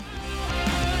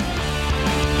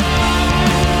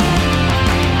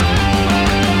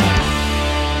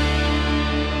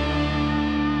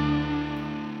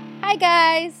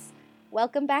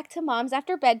Welcome back to Moms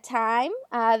After Bedtime.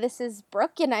 This is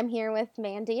Brooke, and I'm here with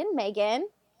Mandy and Megan.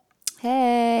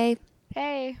 Hey.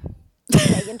 Hey.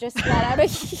 Megan just let out a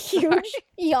huge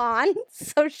yawn,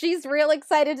 so she's real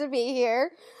excited to be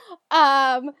here.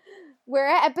 We're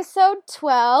at episode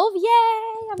 12.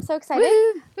 Yay! I'm so excited.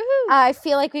 Woohoo! I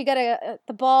feel like we got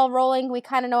the ball rolling. We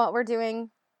kind of know what we're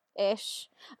doing-ish.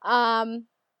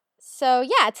 So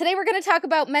yeah, today we're going to talk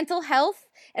about mental health,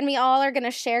 and we all are going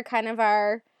to share kind of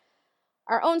our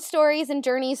own stories and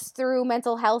journeys through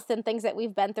mental health and things that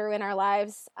we've been through in our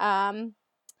lives. And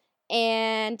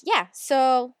yeah,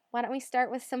 so why don't we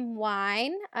start with some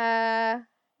wine?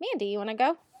 Mandy, you want to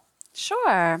go?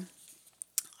 Sure.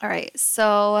 All right.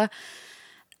 So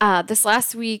this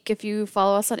last week, if you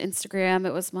follow us on Instagram,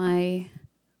 it was a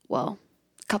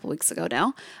couple weeks ago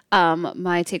now,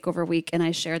 my takeover week, and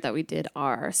I shared that we did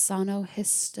our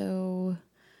sonohistography.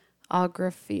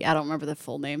 I don't remember the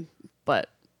full name, but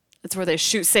it's where they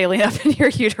shoot saline up in your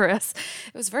uterus.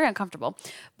 It was very uncomfortable.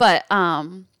 But a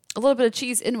little bit of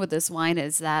cheese in with this wine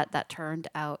is that turned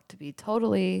out to be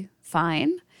totally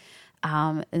fine.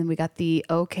 And we got the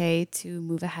okay to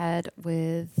move ahead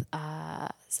with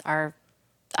our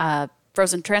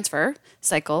frozen transfer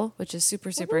cycle, which is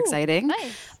super, super exciting.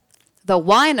 Nice. The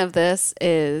wine of this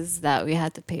is that we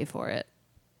had to pay for it.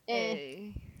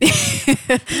 Hey.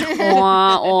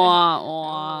 Wah, wah,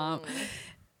 wah.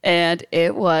 And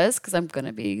it was, because I'm going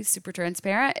to be super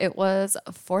transparent, it was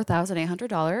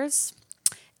 $4,800.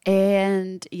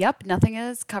 And yep, nothing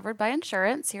is covered by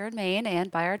insurance here in Maine and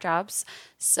by our jobs.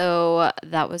 So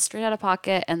that was straight out of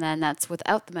pocket. And then that's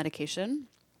without the medication.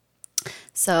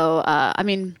 So,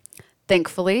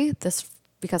 thankfully,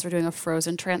 because we're doing a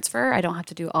frozen transfer, I don't have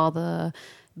to do all the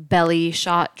belly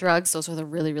shot drugs. Those are the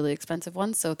really, really expensive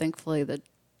ones. So thankfully, the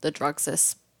drugs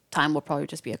this time will probably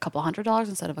just be a couple $100s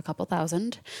instead of a couple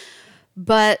thousand.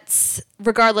 But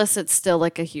regardless, it's still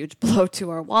like a huge blow to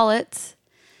our wallet.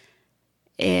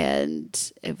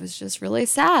 And it was just really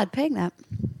sad paying that.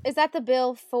 Is that the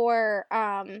bill for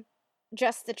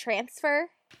just the transfer?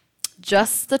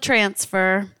 Just the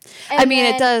transfer. And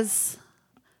it does.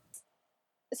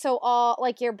 So all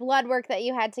like your blood work that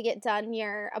you had to get done,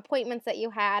 your appointments that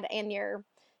you had, and your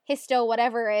histo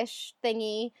whatever-ish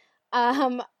thingy,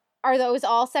 are those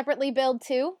all separately billed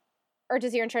too? Or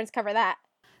does your insurance cover that?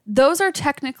 Those are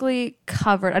technically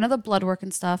covered. I know the blood work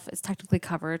and stuff is technically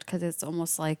covered because it's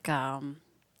almost like, how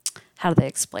do they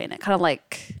explain it? Kind of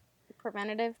like...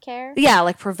 Preventative care? Yeah,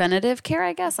 like preventative care,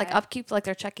 I guess. Okay. Like upkeep, like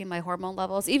they're checking my hormone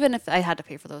levels. Even if I had to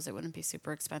pay for those, it wouldn't be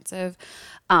super expensive.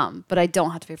 But I don't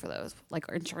have to pay for those. Like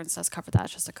our insurance does cover that.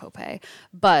 It's just a copay.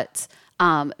 But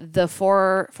the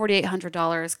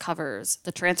 $4,800 covers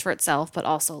the transfer itself, but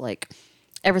also like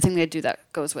everything they do that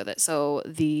goes with it. So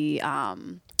the... I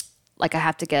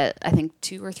have to get, I think,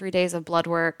 2 or 3 days of blood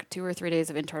work, 2 or 3 days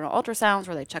of internal ultrasounds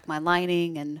where they check my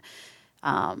lining and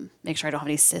make sure I don't have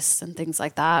any cysts and things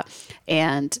like that.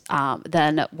 And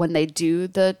then when they do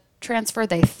the transfer,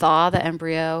 they thaw the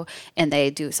embryo and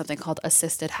they do something called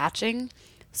assisted hatching.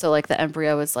 So like the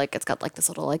embryo is like, it's got like this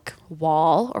little like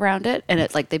wall around it, and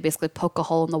it like they basically poke a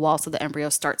hole in the wall so the embryo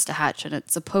starts to hatch, and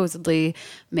it supposedly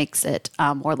makes it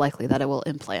more likely that it will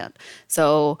implant.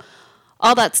 So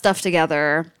all that stuff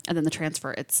together, and then the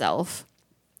transfer itself,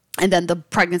 and then the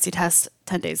pregnancy test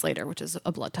 10 days later, which is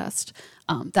a blood test.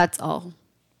 That's all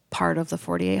part of the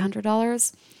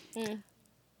 $4,800.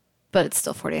 But it's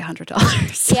still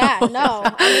 $4,800. So. Yeah, no.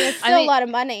 It's still a lot of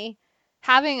money.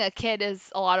 Having a kid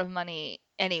is a lot of money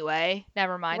anyway.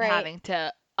 Never mind having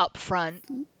to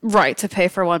upfront. Right, to pay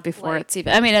for one before it's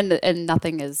even... and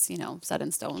nothing is, set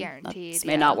in stone. Guaranteed. This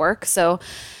may not work. So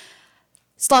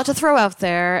it's a lot to throw out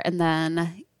there. And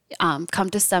then come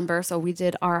December, so we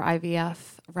did our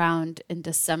IVF round in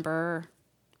December,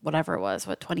 whatever it was,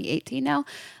 2018 now?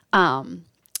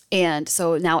 And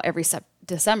so now every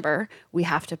December, we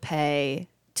have to pay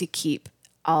to keep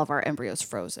all of our embryos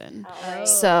frozen. Oh.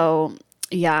 So,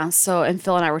 yeah. So, and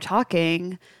Phil and I were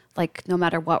talking, like, no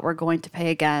matter what, we're going to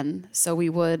pay again. So we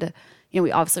would...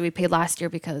 we paid last year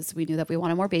because we knew that we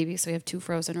wanted more babies. So we have 2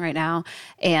 frozen right now.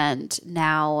 And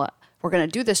now we're going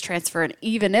to do this transfer. And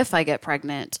even if I get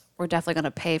pregnant, we're definitely going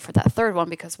to pay for that third one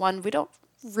because, one, we don't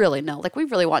really know. Like, we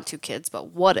really want 2 kids,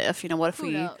 but what if? What if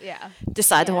we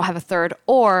decide that we'll have a third?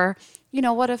 Or,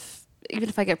 what if, even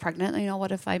if I get pregnant,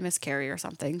 what if I miscarry or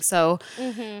something? So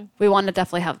we want to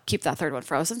definitely keep that third one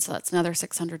frozen. So that's another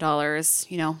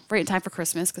 $600, right in time for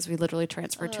Christmas because we literally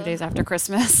transferred 2 days after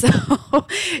Christmas. So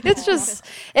it's just,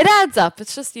 it adds up.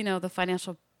 It's just, the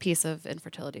financial piece of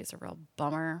infertility is a real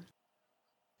bummer.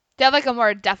 Do you have like a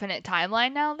more definite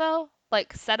timeline now though?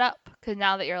 Like set up? Because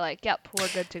now that you're like, yep, we're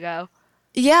good to go.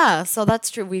 Yeah, so that's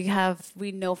true.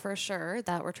 We know for sure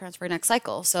that we're transferring next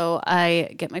cycle. So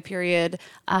I get my period,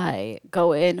 I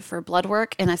go in for blood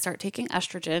work, and I start taking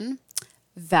estrogen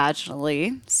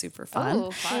vaginally. Super fun.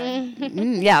 Oh,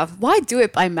 fun. Yeah, why do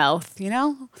it by mouth, you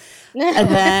know? And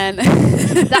then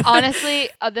Honestly,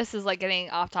 this is like getting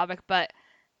off topic, but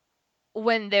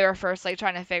when they were first like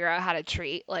trying to figure out how to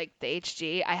treat like the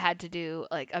HG, I had to do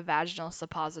like a vaginal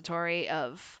suppository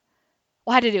of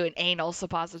well, I had to do an anal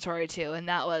suppository too, and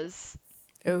that was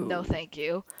no Ooh. thank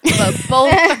you.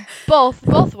 But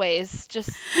both ways.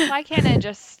 Just why can't it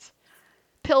just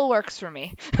pill works for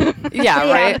me?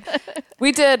 Yeah, right.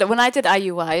 We did when I did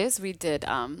IUIs, we did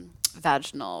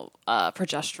vaginal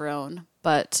progesterone.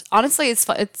 But honestly,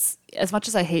 it's as much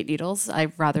as I hate needles,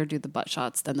 I'd rather do the butt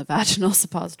shots than the vaginal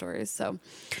suppositories. So,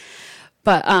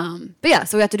 but yeah,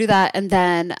 so we have to do that, and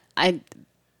then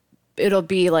it'll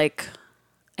be like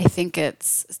I think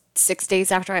it's 6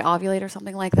 days after I ovulate or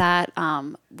something like that.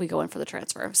 We go in for the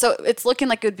transfer. So it's looking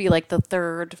like it would be like the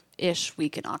third-ish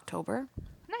week in October.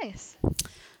 Nice.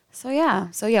 So yeah,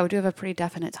 we do have a pretty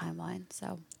definite timeline.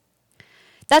 So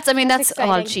that's a lot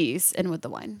exciting. of cheese in with the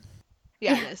wine.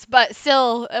 Yeah, it is. But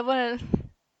still,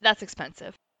 that's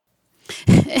expensive.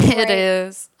 It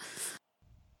is.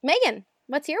 Megan,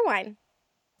 what's your wine?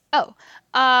 Oh,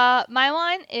 my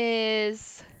wine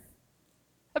is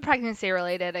pregnancy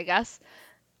related, I guess.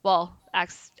 Well,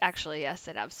 actually, yes,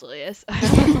 it absolutely is.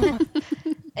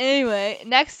 Anyway,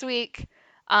 next week,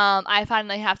 I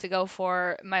finally have to go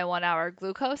for my 1 hour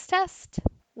glucose test.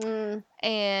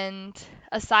 And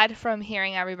aside from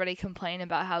hearing everybody complain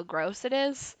about how gross it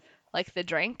is, like the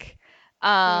drink,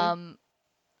 I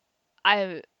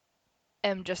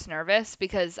am just nervous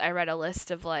because I read a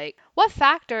list of like what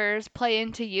factors play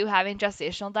into you having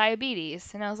gestational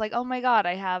diabetes, and I was like, oh my god,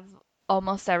 I have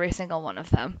almost every single one of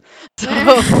them. So,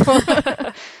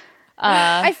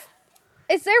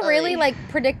 is there really like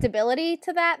predictability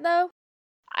to that though?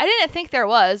 I didn't think there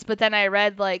was, but then I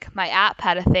read like my app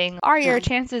had a thing. Are your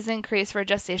chances increased for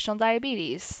gestational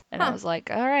diabetes? And I was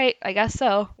like, all right, I guess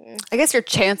so. I guess your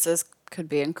chances could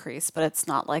be increased, but it's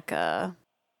not like a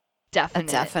definite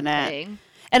thing.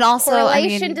 And also,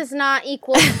 correlation does not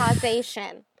equal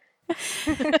causation.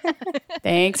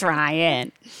 Thanks,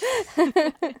 Ryan.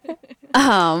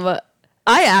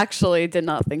 I actually did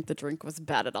not think the drink was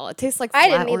bad at all. It tastes like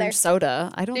flat orange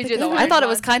soda. I don't think I thought it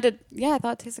was kind of I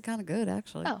thought it tasted kind of good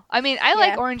actually. Oh, I mean, I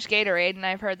like orange Gatorade, and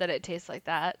I've heard that it tastes like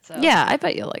that. So yeah, I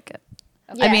bet you'll like it.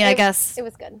 Yeah, I mean, I guess it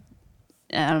was good.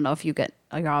 I don't know if you're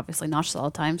obviously nauseous all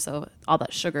the time, so all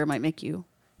that sugar might make your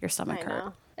stomach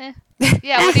hurt.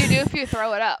 Yeah, what do you do if you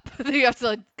throw it up? You have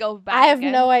to go back. I have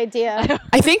no idea.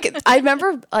 I think I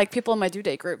remember like people in my due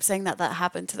date group saying that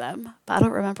happened to them, but I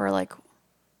don't remember like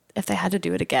if they had to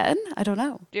do it again. I don't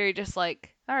know. You're just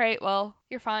like, all right, well,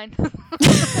 you're fine.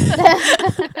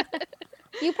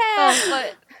 You pass.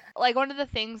 But like one of the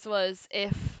things was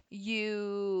if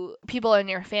people in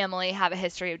your family have a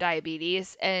history of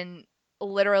diabetes, and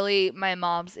literally my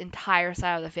mom's entire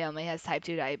side of the family has type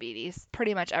 2 diabetes,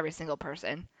 pretty much every single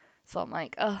person. So I'm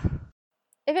like, ugh.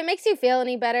 If it makes you feel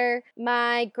any better,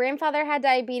 my grandfather had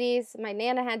diabetes, my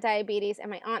nana had diabetes, and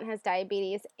my aunt has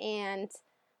diabetes, and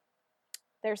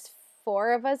there's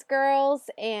 4 of us girls,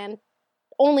 and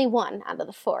only 1 out of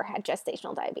the 4 had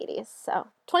gestational diabetes. So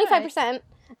 25%. Right.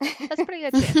 That's pretty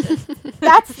good chances.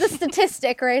 That's the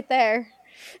statistic right there.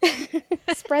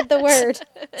 Spread the word.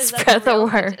 Spread the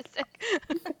word.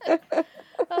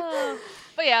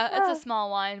 But yeah, it's a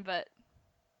small wine, but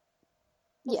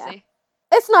we'll see.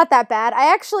 It's not that bad.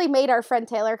 I actually made our friend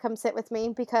Taylor come sit with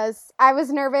me because I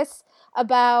was nervous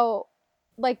about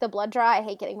like the blood draw. I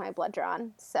hate getting my blood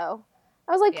drawn. So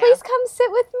I was like, please come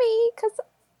sit with me because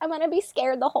I'm going to be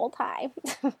scared the whole time.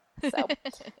 So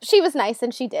she was nice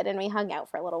and she did, and we hung out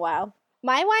for a little while.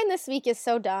 My wine this week is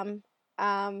so dumb,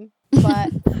 but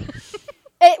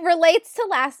it relates to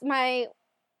my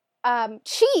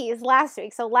cheese last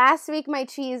week. So last week my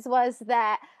cheese was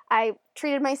that I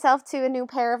treated myself to a new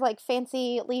pair of like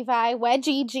fancy Levi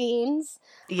wedgie jeans.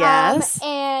 Yes.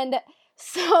 And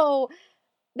so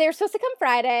they're supposed to come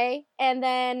Friday, and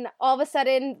then all of a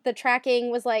sudden the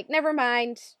tracking was like, never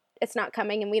mind, it's not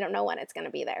coming, and we don't know when it's going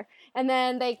to be there. And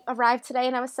then they arrived today,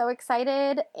 and I was so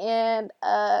excited, and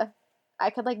I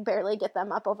could like barely get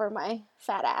them up over my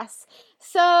fat ass.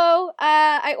 So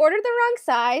I ordered the wrong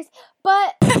size,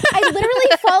 but I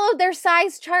literally followed their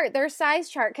size chart,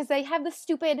 because they have the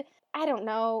stupid, I don't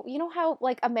know, you know how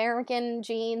like American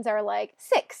jeans are like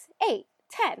 6, 8,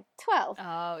 10, 12. Oh,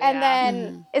 yeah. And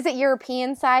then, is it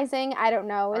European sizing? I don't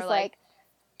know. It's like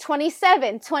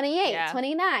 27, 28,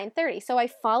 29, 30. So I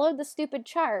followed the stupid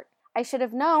chart. I should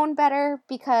have known better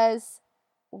because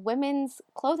women's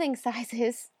clothing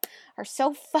sizes are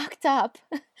so fucked up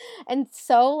and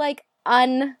so like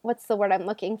what's the word I'm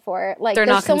looking for? Like They're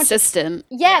there's not so consistent.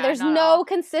 Yeah, there's not at no all.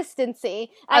 consistency.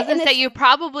 I was gonna and say it's you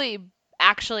probably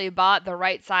actually bought the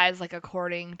right size, like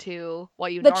according to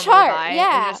what you the normally chart, buy.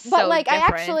 yeah. It's just But so like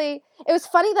different. it was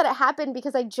funny that it happened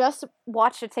because I just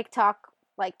watched a TikTok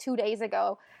like 2 days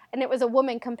ago, and it was a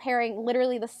woman comparing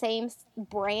literally the same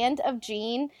brand of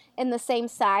jean in the same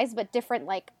size but different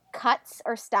like cuts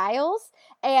or styles,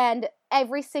 and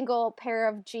every single pair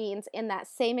of jeans in that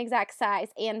same exact size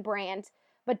and brand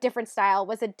but different style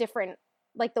was a different,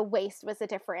 like the waist was a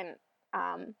different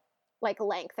like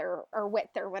length or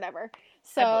width or whatever.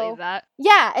 So I believe that.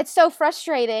 yeah, it's so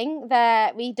frustrating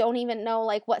that we don't even know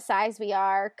like what size we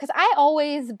are, because I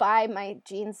always buy my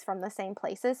jeans from the same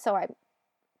places, so I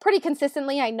pretty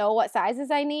consistently I know what sizes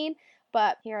I need.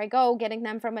 But here I go getting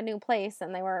them from a new place,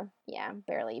 and they were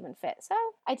barely even fit. So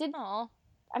Aw.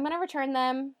 I'm gonna return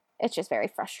them. It's just very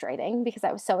frustrating because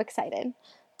I was so excited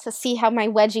to see how my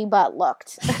wedgie butt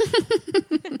looked.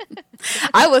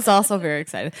 I was also very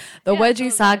excited. The Yeah, so wedgie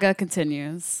was I. saga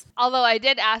continues. Although I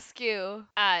did ask you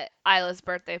at Isla's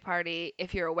birthday party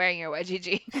if you were wearing your wedgie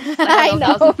jeans. I I don't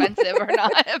know if that know. was offensive or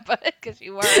not, but because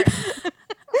you were.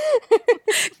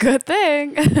 Good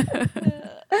thing.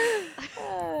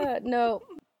 No,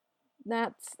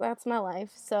 that's my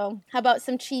life. So how about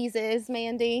some cheeses,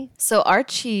 Mandy? So I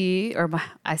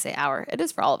say our, it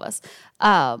is for all of us.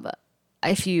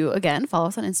 If you, again, follow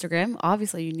us on Instagram,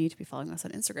 obviously you need to be following us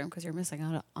on Instagram because you're missing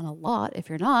out on a lot if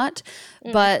you're not.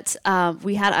 But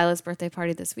we had Isla's birthday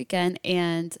party this weekend,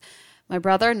 and my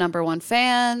brother, number one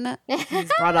fan,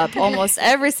 he's brought up almost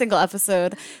every single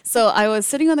episode. So I was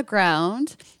sitting on the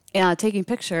ground taking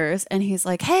pictures, and he's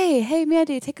like, hey,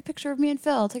 Mandy, take a picture of me and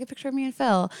Phil. Take a picture of me and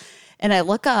Phil. And I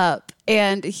look up,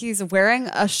 and he's wearing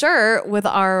a shirt with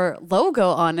our logo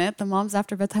on it, the Moms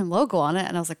After Bedtime logo on it.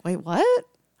 And I was like, wait, what?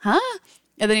 Huh?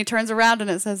 And then he turns around and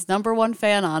it says number one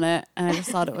fan on it. And I just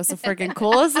thought it was the freaking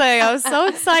coolest thing. I was so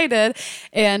excited.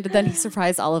 And then he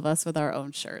surprised all of us with our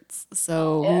own shirts.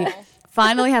 So we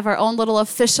finally have our own little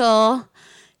official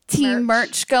team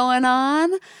merch going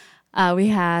on. We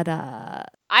had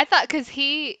I thought, because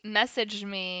he messaged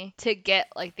me to get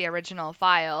like the original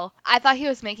file, I thought he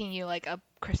was making you like a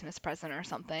Christmas present or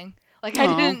something. Like I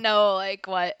didn't know like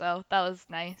what. So that was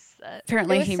nice.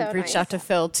 apparently was he so reached nice. out to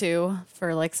Phil too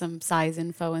for like some size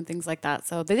info and things like that.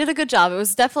 So they did a good job. It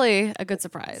was definitely a good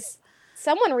surprise.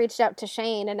 Someone reached out to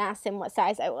Shane and asked him what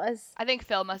size I was. I think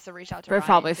Phil must have reached out to Or Ryan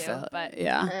probably too, Phil. but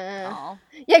Yeah. aw.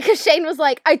 Yeah, because Shane was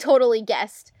like, I totally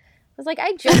guessed. I was like,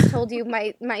 I just told you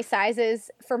my sizes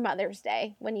for Mother's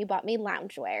Day when you bought me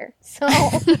loungewear. So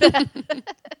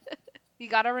You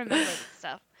gotta remember this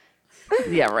stuff.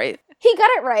 Yeah, right. he got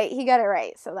it right. He got it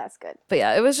right. So that's good. But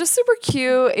yeah, it was just super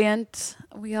cute, and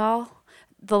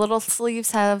the little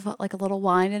sleeves have like a little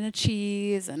wine and a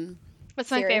cheese, and That's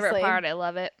my favorite Seriously. part. I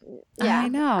love it. Yeah, I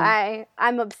know.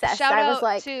 I'm obsessed. Shout I was out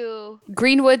like, to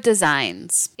Greenwood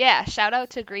Designs. shout out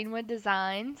to Greenwood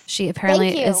Designs. She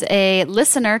apparently Thank you. is a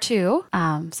listener too.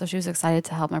 So she was excited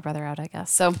to help my brother out, I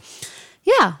guess. So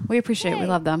yeah, we appreciate it. We Yay.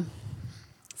 love them.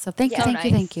 So thank you, Yeah. So thank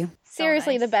you, nice. thank you. So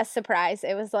seriously, the nice. best surprise.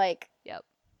 It was like, Yep.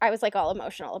 I was like all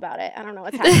emotional about it. I don't know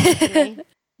what's happening to me.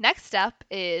 Next step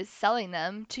is selling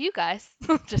them to you guys.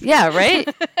 Just Yeah, kidding.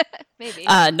 right? Maybe.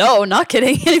 No, not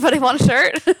kidding. Anybody want a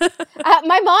shirt?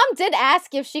 My mom did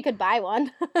ask if she could buy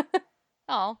one.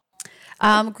 Oh,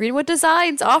 Greenwood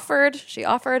Designs offered. She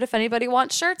offered if anybody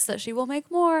wants shirts that she will make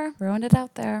more. Throwing it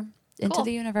out there into Cool.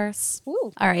 the universe.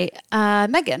 Ooh. All right,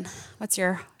 Megan, what's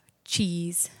your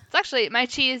cheese? it's actually my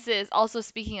cheese is also,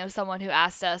 speaking of someone who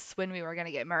asked us when we were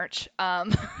gonna get merch.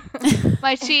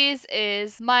 My cheese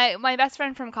is my best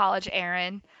friend from college,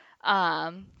 Erin.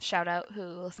 Shout out, who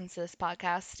listens to this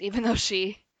podcast, even though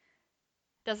she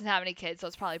doesn't have any kids, so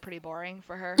it's probably pretty boring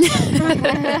for her.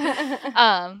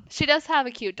 She does have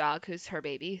a cute dog who's her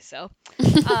baby, so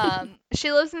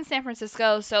she lives in San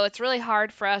Francisco, so it's really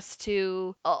hard for us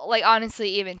to like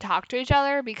honestly even talk to each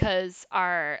other because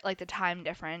our like the time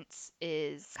difference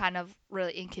is kind of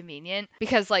really inconvenient,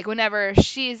 because like whenever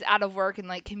she's out of work and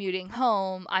like commuting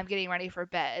home, I'm getting ready for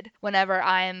bed. Whenever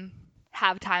I'm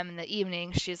have time in the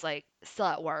evening, she's like still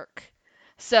at work.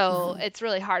 So it's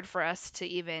really hard for us to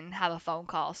even have a phone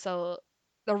call. So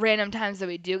the random times that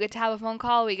we do get to have a phone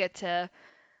call, we get to,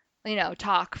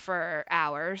 talk for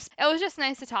hours. It was just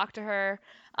nice to talk to her.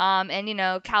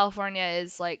 And California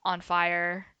is like on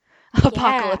fire,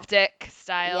 apocalyptic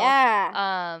style.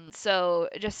 Yeah. So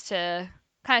just to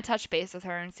kind of touch base with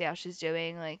her and see how she's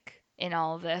doing, like in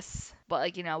all of this. But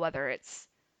like, whether it's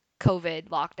COVID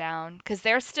lockdown, because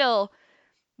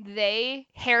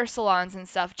hair salons and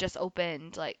stuff just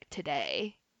opened like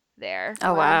today there.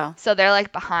 Oh, wow. So they're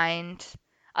like behind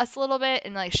us a little bit,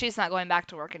 and like she's not going back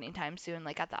to work anytime soon,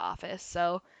 like at the office.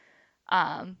 So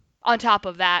on top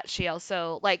of that, she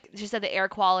also, like she said, the air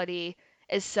quality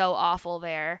is so awful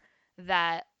there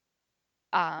that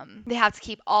they have to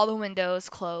keep all the windows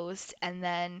closed, and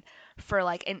then for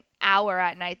like an hour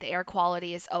at night the air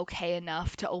quality is okay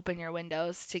enough to open your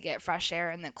windows to get fresh air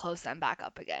and then close them back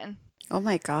up again. Oh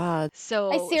my God.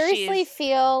 So I seriously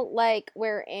feel like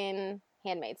we're in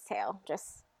Handmaid's Tale,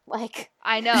 just like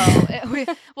I know.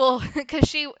 Well, because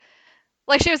she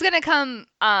was gonna come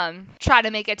try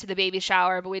to make it to the baby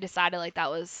shower, but we decided like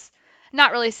that was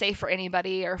not really safe for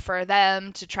anybody or for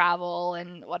them to travel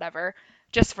and whatever,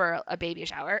 just for a baby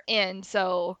shower. And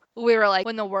so we were like,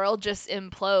 when the world just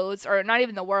implodes, or not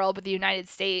even the world, but the United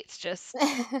States just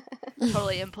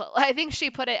totally implode. I think she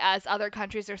put it as other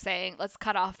countries are saying, let's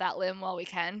cut off that limb while we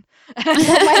can. oh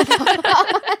my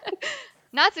God.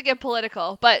 Not to get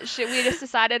political, but we just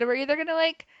decided we're either gonna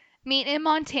like meet in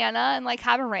Montana and like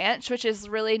have a ranch, which is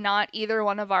really not either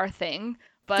one of our thing,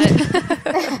 but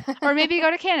or maybe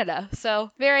go to Canada.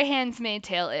 So very Handmaid's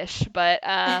Tale-ish, but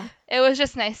it was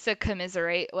just nice to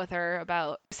commiserate with her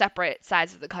about separate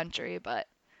sides of the country. But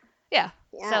yeah.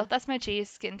 So that's my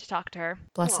cheese, getting to talk to her.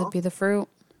 Blessed be the fruit.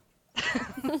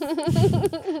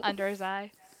 Under his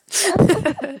eye.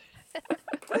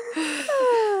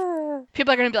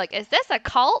 People are gonna be like, is this a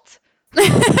cult?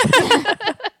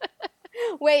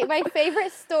 Wait, my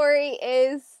favorite story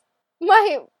is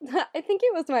I think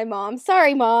it was my mom.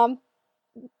 Sorry, Mom.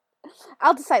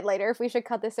 I'll decide later if we should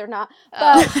cut this or not.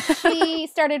 But she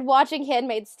started watching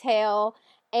Handmaid's Tale,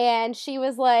 and she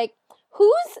was like,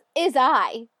 whose is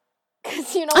I?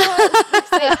 Because you know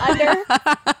what? They say under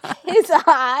his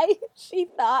eye. She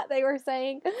thought they were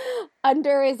saying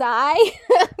under his eye.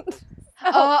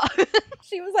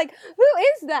 She was like, who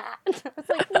is that? I was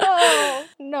like,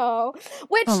 no.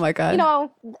 Which, oh my God. You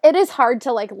know, it is hard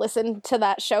to like listen to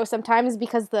that show sometimes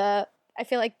because I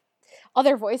feel like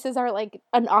other voices are like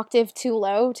an octave too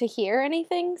low to hear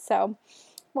anything. So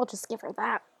we'll just give her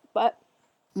that. But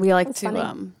we like to,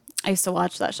 funny. I used to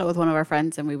watch that show with one of our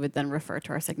friends, and we would then refer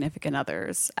to our significant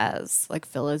others as like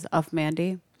Phyllis of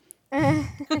Mandy. I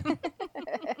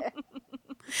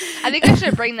think I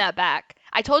should bring that back.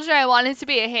 I told you I wanted to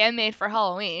be a handmaid for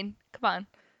Halloween. Come on.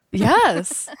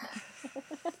 Yes.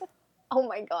 Oh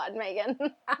my God, Megan.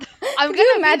 I'm going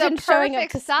to imagine the showing up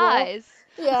to size.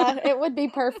 School? Yeah, it would be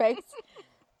perfect.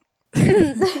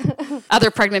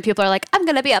 Other pregnant people are like, I'm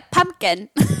going to be a pumpkin.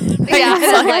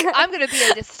 Yeah, like, I'm going to be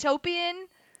a dystopian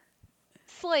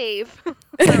slave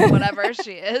or whatever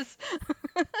she is.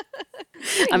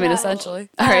 I mean, essentially.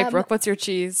 All right, Brooke, what's your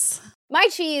cheese? My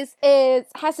cheese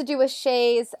has to do with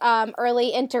Shay's early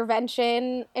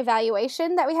intervention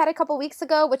evaluation that we had a couple weeks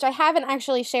ago, which I haven't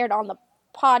actually shared on the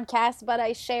podcast, but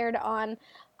I shared on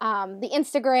the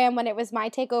Instagram when it was my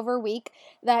takeover week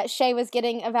that Shay was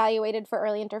getting evaluated for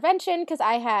early intervention because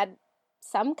I had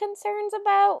some concerns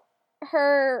about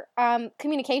her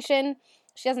communication.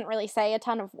 She doesn't really say a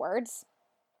ton of words.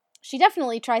 She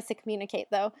definitely tries to communicate,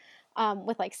 though,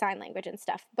 with like sign language and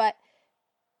stuff, but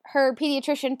her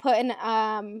pediatrician put in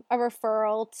a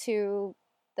referral to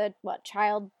the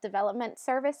Child Development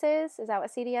Services. Is that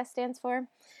what CDS stands for?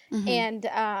 Mm-hmm.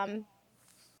 And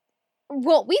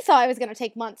we thought it was going to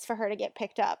take months for her to get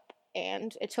picked up,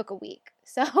 and it took a week.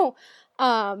 So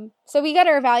we got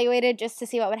her evaluated just to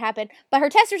see what would happen. But her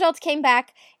test results came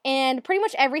back, and pretty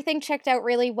much everything checked out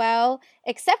really well,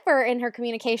 except for in her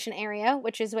communication area,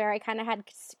 which is where I kind of had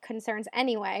concerns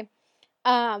anyway.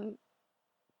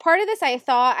 Part of this, I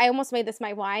thought, I almost made this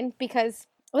my wine, because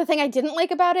the thing I didn't like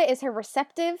about it is her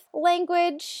receptive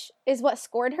language is what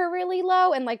scored her really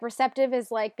low, and, like, receptive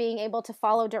is, like, being able to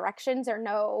follow directions or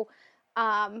know,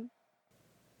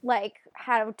 like,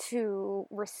 how to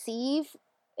receive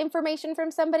information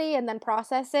from somebody and then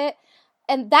process it,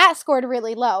 and that scored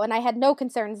really low, and I had no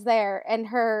concerns there, and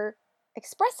her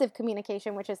expressive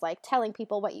communication, which is, like, telling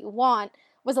people what you want,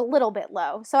 was a little bit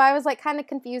low, so I was, like, kind of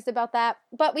confused about that,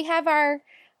 but we have our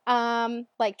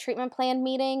treatment plan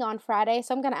meeting on Friday,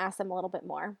 so I'm going to ask them a little bit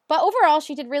more. But overall,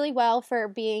 she did really well for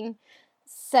being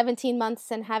 17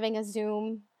 months and having a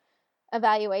Zoom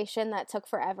evaluation that took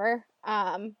forever.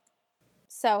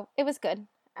 So it was good.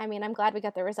 I mean, I'm glad we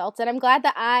got the results, and I'm glad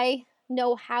that I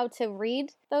know how to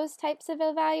read those types of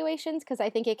evaluations, because I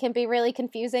think it can be really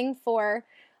confusing it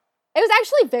was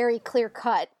actually very clear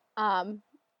cut.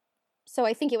 So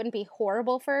I think it wouldn't be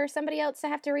horrible for somebody else to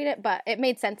have to read it, but it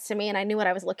made sense to me and I knew what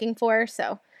I was looking for,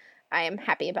 so I am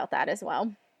happy about that as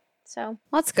well. So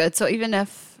That's good. So even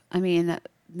if, I mean,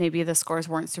 maybe the scores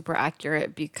weren't super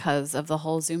accurate because of the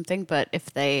whole Zoom thing, but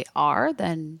if they are,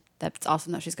 then that's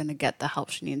awesome that she's going to get the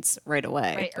help she needs right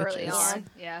away. Right early is- on.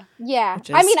 Yeah. yeah, Which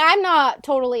I mean, is- I'm not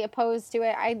totally opposed to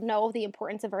it. I know the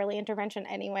importance of early intervention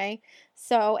anyway.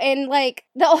 So, and like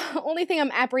the only thing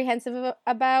I'm apprehensive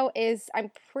about is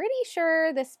I'm pretty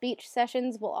sure the speech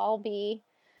sessions will all be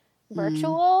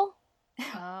virtual.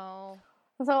 Oh.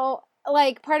 So,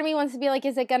 like, part of me wants to be like,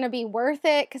 is it going to be worth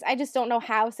it? Because I just don't know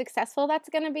how successful that's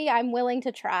going to be. I'm willing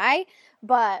to try,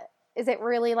 but is it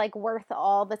really like worth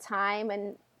all the time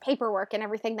and paperwork and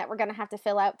everything that we're going to have to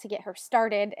fill out to get her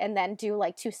started and then do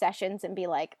like 2 sessions and be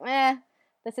like,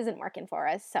 this isn't working for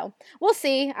us. So we'll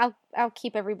see. I'll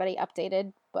keep everybody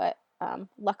updated, but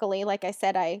luckily, like I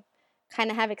said, I kind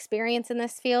of have experience in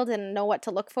this field and know what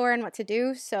to look for and what to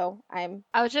do. So I'm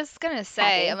I was just gonna Happy.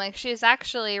 say, I'm like, she's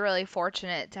actually really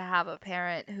fortunate to have a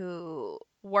parent who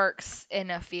works in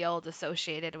a field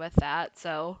associated with that.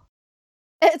 So.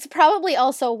 It's probably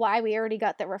also why we already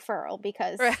got the referral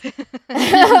because Right.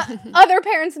 other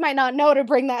parents might not know to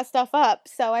bring that stuff up.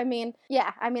 So, I mean,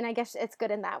 yeah, I mean, I guess it's good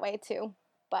in that way too.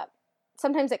 But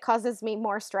sometimes it causes me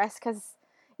more stress because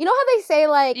you know how they say,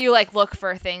 like, You like look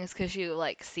for things because you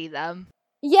like see them.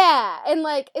 yeah, and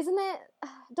like, isn't it,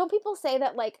 don't people say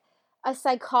that like a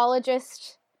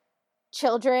psychologist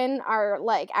children are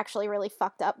like actually really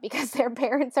fucked up because their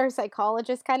parents are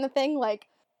psychologists kind of thing? Like,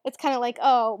 it's kind of like,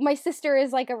 oh, my sister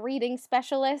is like a reading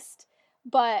specialist,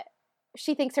 but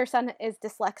she thinks her son is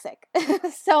dyslexic.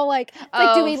 So like,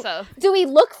 it's like, do we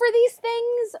look for these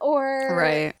things or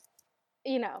Right.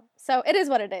 you know? So it is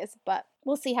what it is, but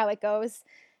we'll see how it goes.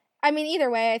 I mean, either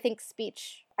way, I think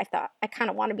speech. I kind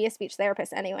of want to be a speech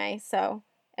therapist anyway, so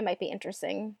it might be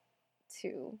interesting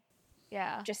to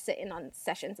Yeah. just sit in on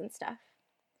sessions and stuff.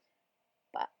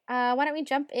 But why don't we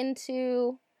jump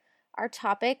into our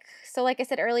topic? So like I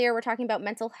said earlier, we're talking about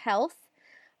mental health,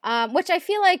 which I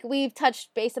feel like we've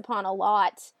touched base upon a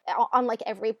lot on like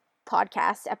every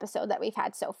podcast episode that we've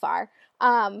had so far.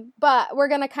 But we're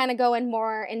going to kind of go in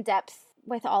more in depth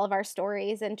with all of our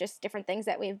stories and just different things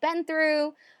that we've been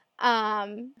through.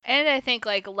 And I think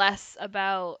like less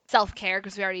about self-care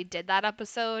because we already did that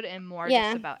episode and more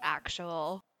Yeah. just about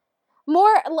actual.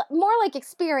 More like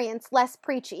experience, less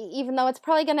preachy, even though it's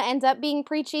probably going to end up being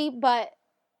preachy, but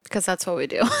Because that's what we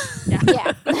do.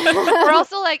 yeah. We're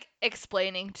also like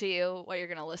explaining to you what you're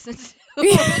gonna listen to.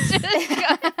 Which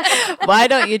is Why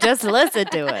don't you just listen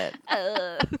to it?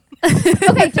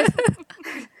 Okay, just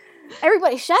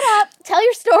everybody shut up. Tell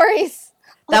your stories.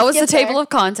 That Let's was the get there. table of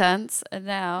contents, and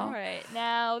All now right,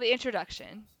 now the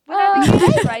introduction. When I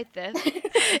began to write this,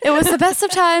 it was the best of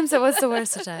times. It was the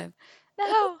worst of times.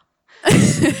 no.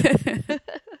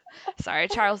 Sorry,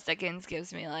 Charles Dickens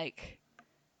gives me like.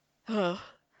 Ugh.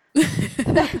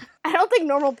 I don't think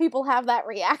normal people have that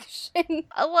reaction.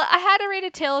 Well, I had to read A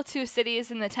Tale of Two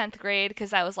Cities in the 10th grade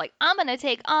because I was like, I'm going to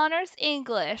take honors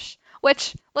English.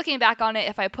 Which, looking back on it,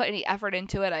 if I put any effort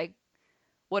into it, I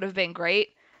would have been great.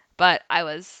 But I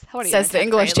was, what are you, Says in the 10th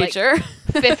English grade, teacher.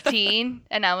 Like 15,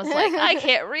 and I was like, I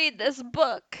can't read this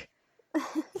book.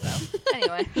 So,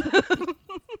 anyway.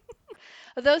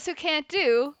 Those who can't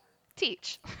do,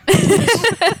 teach.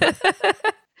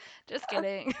 Just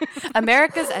kidding.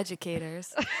 America's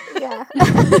educators. Yeah.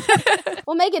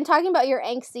 Well, Megan, talking about your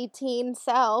angsty teen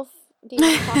self, do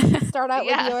you want to start out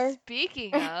with your...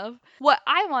 Speaking of, what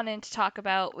I wanted to talk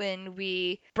about when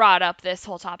we brought up this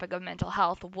whole topic of mental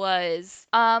health was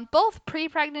both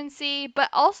pre-pregnancy, but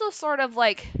also sort of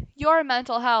like your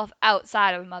mental health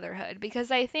outside of motherhood.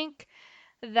 Because I think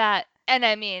that, and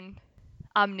I mean,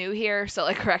 I'm new here, so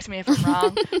like correct me if I'm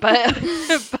wrong, but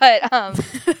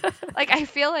like I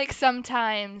feel like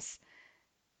sometimes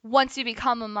once you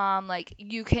become a mom, like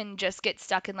you can just get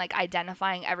stuck in like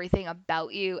identifying everything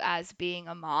about you as being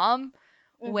a mom,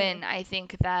 when I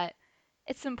think that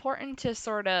it's important to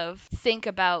sort of think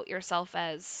about yourself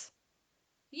as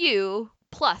you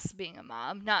plus being a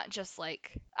mom, not just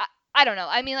like I don't know.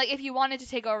 I mean, like if you wanted to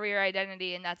take over your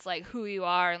identity and that's like who you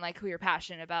are and like who you're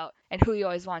passionate about and who you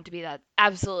always want to be, that's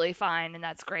absolutely fine and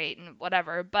that's great and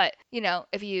whatever. But you know,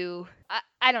 if you,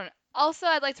 I don't know. Also,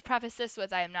 I'd like to preface this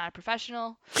with I am not a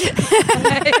professional.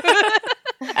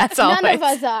 That's all. None of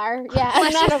us are. Yeah,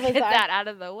 Let's none just of us get are. that out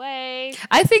of the way.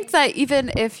 I think that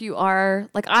even if you are,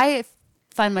 like, I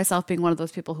find myself being one of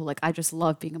those people who, like, I just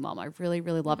love being a mom. I really,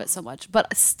 really love it so much.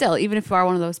 But still, even if you are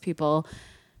one of those people,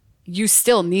 you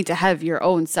still need to have your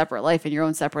own separate life and your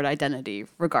own separate identity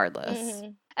regardless.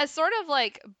 As sort of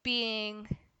like being,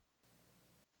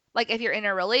 like if you're in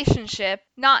a relationship,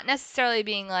 not necessarily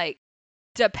being like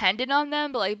dependent on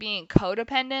them, but like being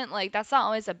codependent, like that's not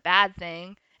always a bad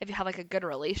thing if you have like a good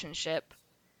relationship,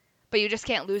 but you just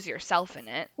can't lose yourself in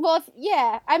it. Well,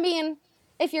 I mean,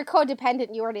 if you're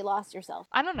codependent, you already lost yourself.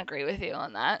 I don't agree with you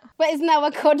on that. But isn't that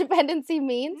what codependency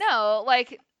means? No,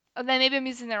 like, then maybe I'm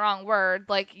using the wrong word.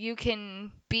 Like, you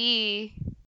can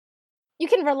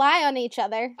rely on each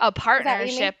other. a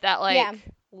partnership that like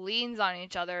leans on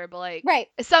each other, but like, right.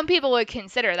 Some people would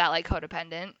consider that like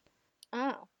codependent.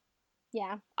 Oh,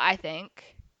 yeah. I think,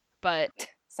 but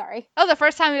sorry. Oh, the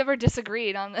first time we ever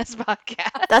disagreed on this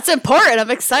podcast. That's important.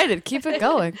 I'm excited. Keep it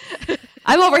going.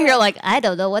 I'm over here like, I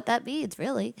don't know what that means,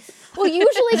 really. Well,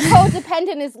 usually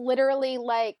codependent is literally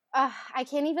like, I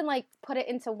can't even like put it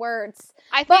into words.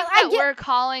 I think we're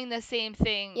calling the same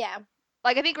thing. Yeah.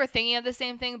 Like, I think we're thinking of the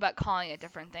same thing, but calling it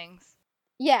different things.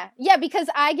 Yeah, because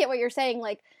I get what you're saying.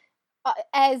 Like,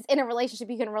 as in a relationship,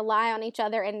 you can rely on each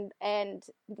other and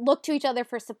look to each other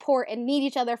for support and need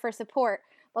each other for support.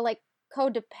 But like,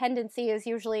 codependency is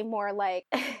usually more like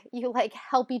you like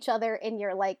help each other in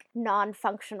your like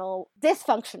non-functional,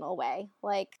 dysfunctional way,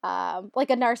 like a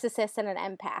narcissist and an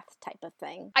empath type of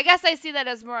thing. I guess I see that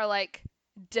as more like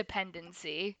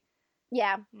dependency.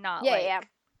 Yeah. Not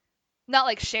not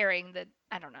like sharing the.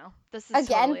 I don't know. This is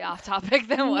totally off topic.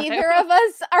 Neither of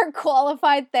us are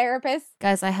qualified therapists.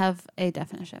 Guys, I have a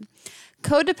definition.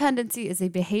 Codependency is a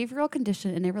behavioral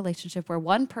condition in a relationship where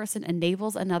one person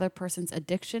enables another person's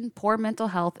addiction, poor mental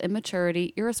health,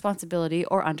 immaturity, irresponsibility,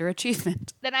 or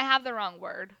underachievement. Then I have the wrong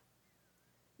word.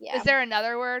 Yeah. Is there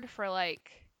another word for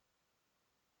like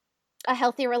a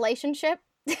healthy relationship?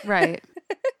 Right.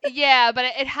 Yeah, but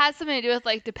it has something to do with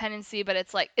like dependency, but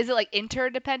it's like, is it like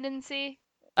interdependency?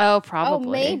 Oh, probably.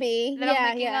 Oh, maybe.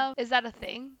 Yeah. Is that a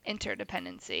thing?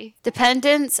 Interdependency.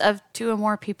 Dependence of two or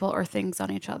more people or things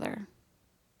on each other.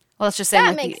 Well, let's just say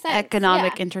like the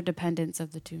economic interdependence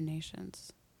of the two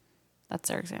nations. That's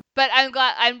our example. But I'm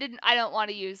glad I don't want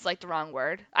to use like the wrong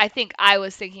word. I think I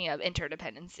was thinking of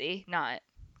interdependency, not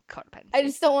codependency. I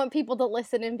just don't want people to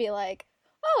listen and be like,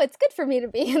 oh, it's good for me to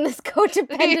be in this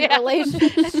codependent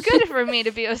relationship. It's good for me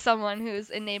to be with someone who's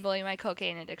enabling my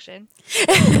cocaine addiction.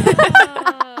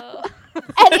 Oh.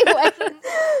 Anyway,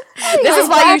 this is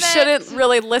why you shouldn't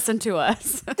really listen to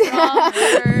us. Wrong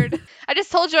word. I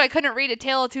just told you I couldn't read A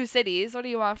Tale of Two Cities. What do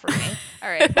you want from me? All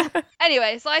right.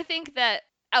 Anyway, so I think that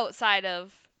outside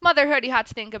of motherhood, you have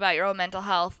to think about your own mental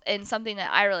health. And something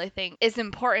that I really think is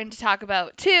important to talk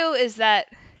about, too, is that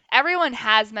everyone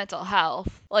has mental health.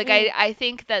 Like, I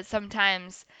think that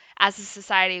sometimes as a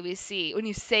society we see, when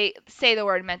you say the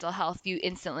word mental health, you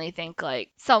instantly think like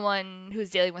someone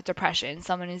who's dealing with depression,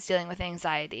 someone who's dealing with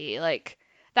anxiety, like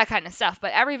that kind of stuff.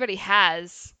 But everybody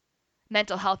has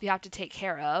mental health you have to take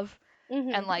care of.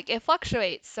 Mm-hmm. And like it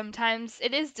fluctuates. Sometimes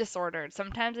it is disordered,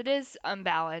 sometimes it is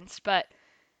unbalanced, but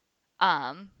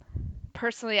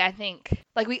personally I think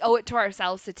like we owe it to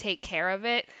ourselves to take care of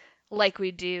it like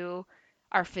we do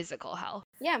our physical health.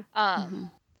 Yeah.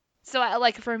 So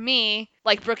like for me,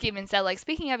 like Brooke even said, like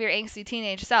speaking of your angsty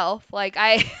teenage self, like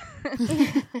I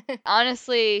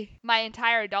honestly my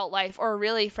entire adult life, or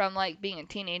really from like being a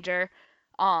teenager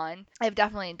on, I've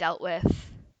definitely dealt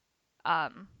with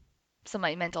some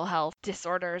like mental health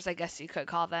disorders, I guess you could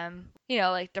call them, you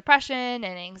know, like depression and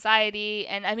anxiety.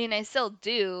 And I mean, I still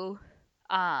do.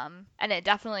 And it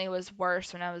definitely was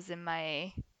worse when I was in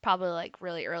my probably like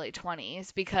really early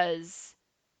 20s, because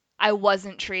I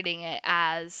wasn't treating it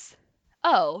as,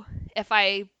 oh, if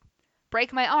I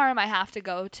break my arm, I have to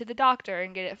go to the doctor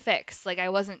and get it fixed. Like I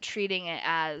wasn't treating it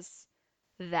as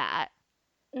that.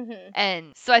 Mm-hmm.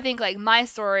 And so I think like my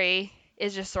story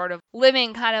is just sort of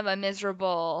living kind of a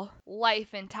miserable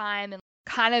life in time and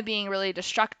kind of being really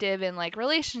destructive in like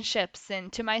relationships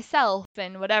and to myself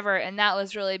and whatever. And that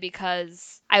was really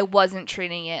because I wasn't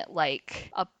treating it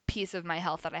like a piece of my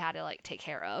health that I had to like take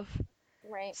care of.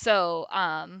 Right. So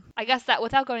I guess that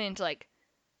without going into like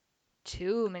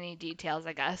too many details,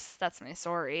 I guess that's my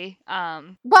story. But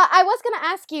I was gonna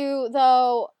ask you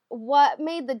though, what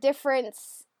made the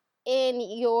difference in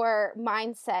your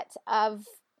mindset of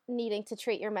needing to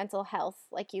treat your mental health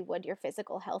like you would your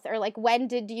physical health? Or like when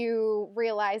did you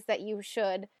realize that you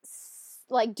should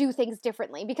like do things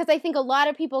differently? Because I think a lot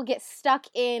of people get stuck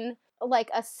in like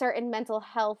a certain mental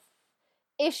health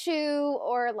issue,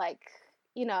 or like,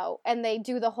 you know, and they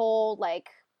do the whole like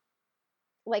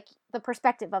the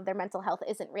perspective of their mental health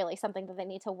isn't really something that they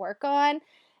need to work on.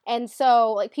 And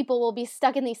so like people will be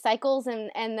stuck in these cycles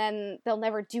and then they'll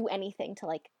never do anything to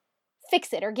like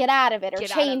fix it or get out of it or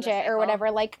Get out of change the it or cycle. whatever.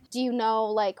 Like, do you know,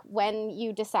 like, when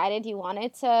you decided you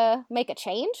wanted to make a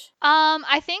change?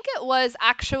 I think it was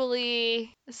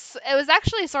actually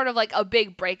sort of like a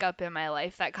big breakup in my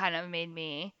life that kind of made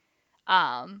me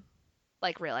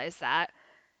like realize that.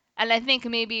 And I think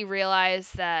maybe realize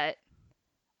that,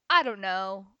 I don't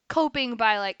know, coping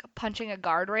by like punching a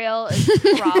guardrail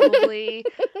is probably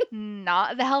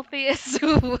not the healthiest way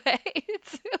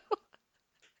to.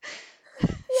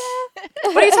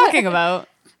 What are you talking about?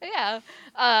 Yeah.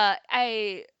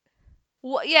 I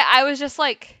was just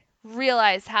like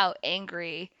realized how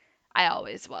angry I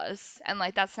always was, and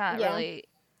like that's not Yeah. really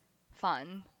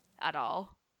fun at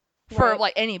all for Right.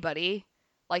 like anybody,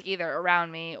 like either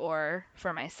around me or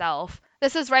for myself.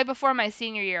 This is right before my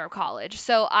senior year of college.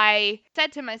 So I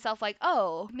said to myself, like,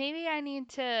 oh, maybe I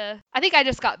think I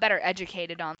just got better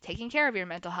educated on taking care of your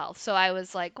mental health. So I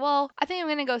was like, well, I think I'm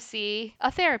going to go see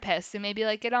a therapist and maybe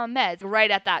like get on meds.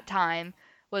 Right at that time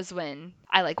was when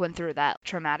I like went through that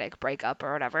traumatic breakup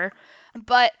or whatever.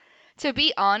 But to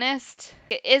be honest,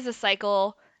 it is a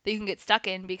cycle that you can get stuck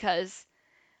in, because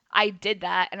I did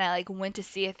that and I like went to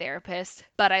see a therapist,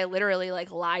 but I literally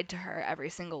like lied to her every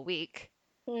single week.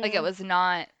 Like it was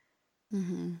not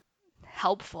Mm-hmm.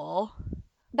 helpful.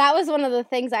 That was one of the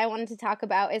things I wanted to talk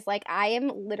about is like I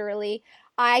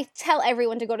tell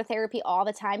everyone to go to therapy all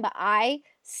the time, but I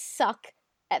suck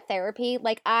at therapy.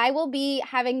 Like I will be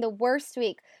having the worst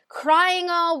week, crying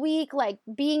all week, like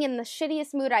being in the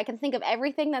shittiest mood. I can think of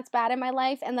everything that's bad in my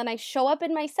life, and then I show up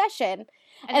in my session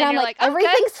and then I'm you're like, I'm good.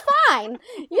 everything's fine.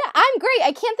 Yeah, I'm great.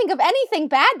 I can't think of anything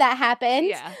bad that happened.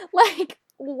 Yeah. Like,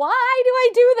 why do I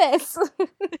do this?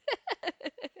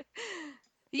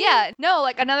 Yeah, no,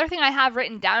 like another thing I have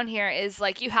written down here is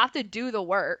like you have to do the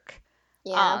work.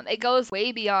 Yeah. It goes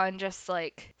way beyond just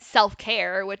like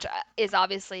self-care, which is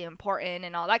obviously important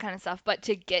and all that kind of stuff, but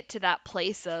to get to that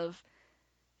place of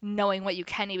knowing what you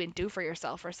can even do for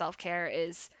yourself for self-care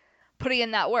is putting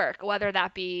in that work, whether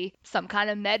that be some kind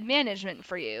of med management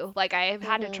for you. Like I've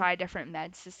had to try different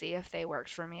meds to see if they worked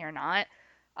for me or not.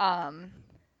 And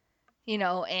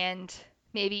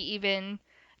maybe even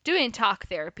doing talk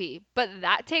therapy, but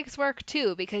that takes work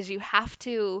too, because you have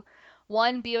to,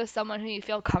 one, be with someone who you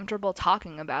feel comfortable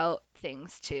talking about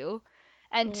things to,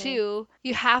 and two,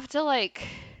 you have to like,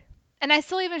 and I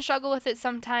still even struggle with it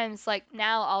sometimes. Like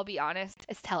now, I'll be honest,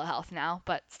 it's telehealth now,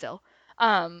 but still,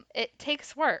 it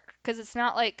takes work, because it's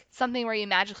not like something where you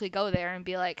magically go there and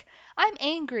be like, I'm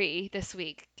angry this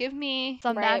week, give me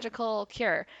some magical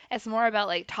cure. It's more about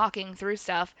like talking through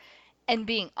stuff and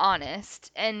being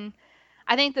honest. And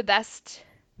I think the best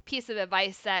piece of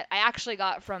advice that I actually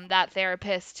got from that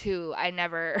therapist, who I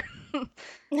never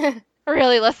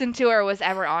really listened to or was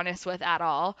ever honest with at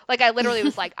all. Like I literally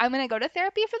was like, I'm going to go to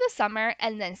therapy for the summer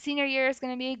and then senior year is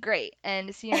going to be great.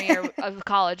 And senior year of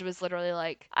college was literally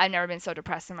like, I've never been so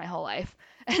depressed in my whole life.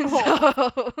 And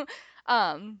so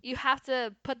you have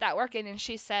to put that work in. And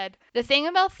she said, the thing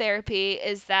about therapy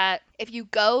is that if you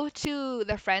go to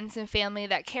the friends and family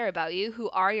that care about you, who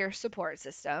are your support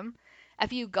system,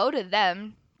 if you go to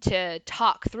them to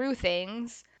talk through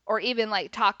things, or even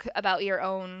like talk about your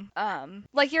own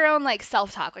like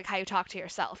self-talk, like how you talk to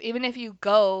yourself, even if you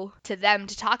go to them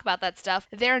to talk about that stuff,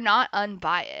 they're not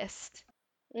unbiased.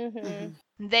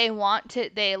 They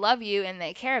love you and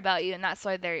they care about you, and that's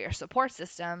why they're your support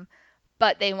system,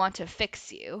 but they want to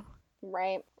fix you.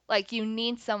 Right. Like you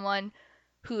need someone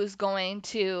who's going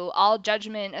to, all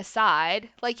judgment aside,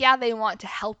 like yeah, they want to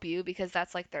help you because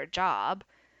that's like their job,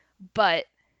 but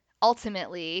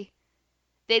ultimately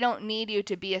they don't need you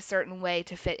to be a certain way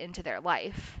to fit into their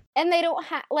life. And they don't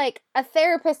have, like, a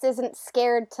therapist isn't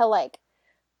scared to, like,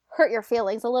 hurt your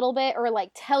feelings a little bit or,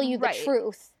 like, tell you the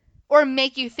truth. Or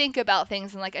make you think about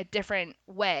things in, like, a different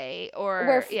way,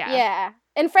 or, yeah.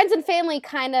 And friends and family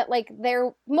kind of, like,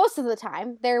 most of the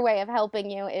time, their way of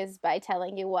helping you is by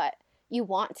telling you what you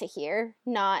want to hear,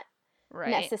 not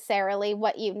necessarily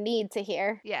what you need to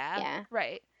hear. Yeah.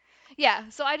 Right. Yeah,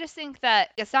 so I just think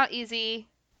that it's not easy.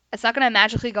 It's not going to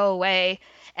magically go away.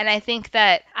 And I think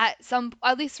that at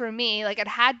least for me, like it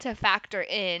had to factor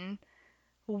in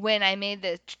when I made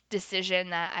the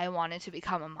decision that I wanted to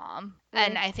become a mom.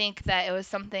 And I think that it was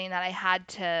something that I had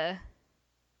to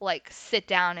like sit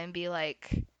down and be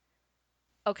like,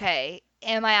 okay,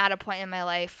 am I at a point in my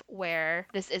life where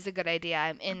this is a good idea?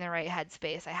 I'm in the right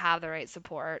headspace. I have the right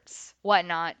supports,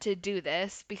 whatnot to do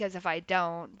this. Because if I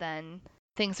don't, then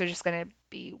things are just going to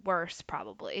be worse,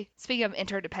 probably. Speaking of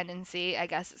interdependency, I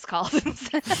guess it's called.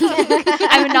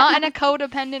 I'm not in a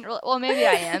codependent. Well, maybe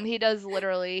I am. He does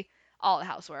literally all the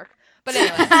housework. But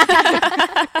anyway.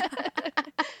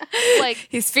 Like,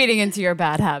 he's feeding into your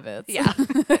bad habits. Yeah.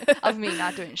 Of me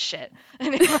not doing shit.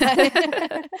 Anyway.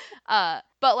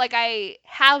 But like I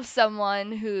have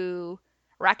someone who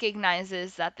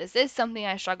recognizes that this is something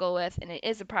I struggle with and it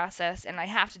is a process and I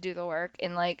have to do the work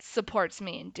and like supports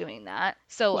me in doing that.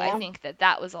 So I think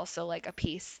that was also like a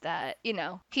piece that, you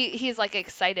know, he's like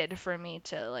excited for me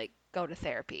to like go to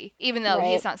therapy, even though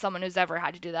he's not someone who's ever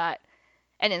had to do that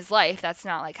in his life. That's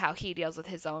not like how he deals with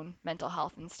his own mental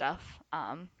health and stuff.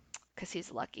 Because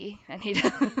he's lucky and he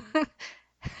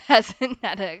hasn't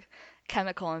had a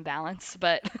chemical imbalance,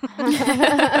 but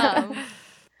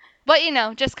but you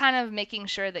know, just kind of making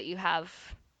sure that you have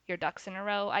your ducks in a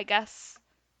row, I guess,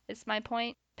 is my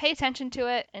point. Pay attention to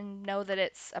it and know that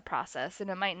it's a process and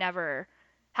it might never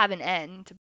have an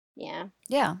end. Yeah.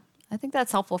 Yeah. I think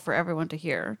that's helpful for everyone to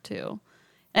hear too.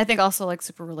 And I think also like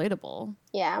super relatable.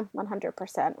 Yeah,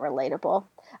 100% relatable.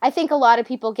 I think a lot of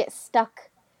people get stuck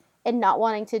in not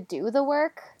wanting to do the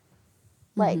work.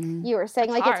 Like you were saying,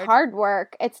 it's hard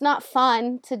work. It's not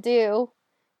fun to do.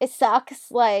 It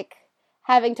sucks. Like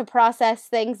having to process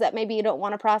things that maybe you don't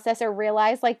want to process or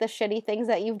realize, like the shitty things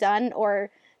that you've done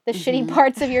or the shitty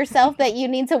parts of yourself that you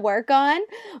need to work on.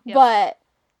 Yep.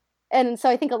 And so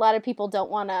I think a lot of people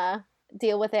don't want to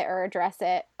deal with it or address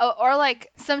it. Or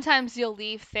like sometimes you'll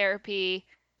leave therapy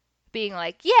being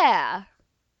like, yeah,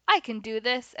 I can do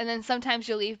this. And then sometimes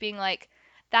you'll leave being like,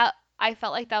 that I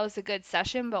felt like that was a good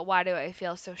session, but why do I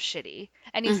feel so shitty?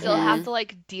 And you still have to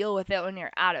like deal with it when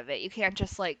you're out of it. You can't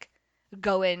just like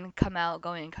go in, come out,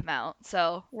 go in, come out.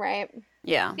 So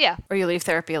Yeah. Yeah. Or you leave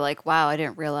therapy like, wow, I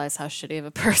didn't realize how shitty of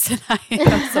a person I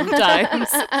am sometimes.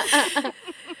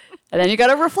 And then you got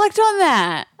to reflect on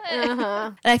that. And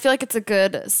I feel like it's a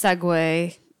good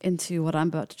segue into what I'm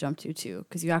about to jump to too,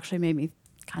 because you actually made me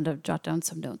kind of jot down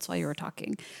some notes while you were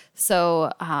talking.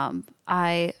 So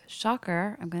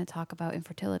shocker, I'm going to talk about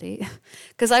infertility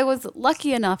because I was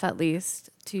lucky enough at least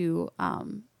to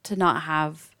not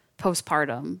have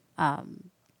postpartum, at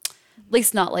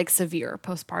least not like severe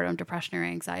postpartum depression or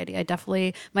anxiety.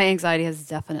 My anxiety has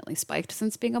definitely spiked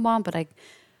since being a mom, but I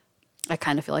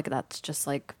kind of feel like that's just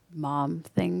like mom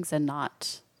things and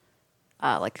not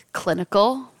like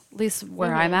clinical, at least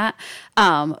where I'm at.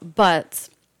 But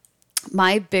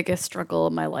my biggest struggle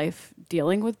in my life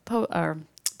dealing with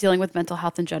mental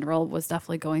health in general was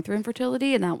definitely going through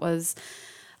infertility, and that was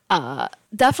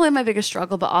definitely my biggest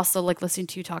struggle. But also, like listening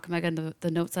to you talk, Megan, the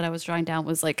notes that I was drawing down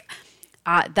was like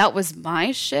that was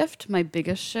my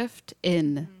biggest shift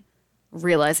in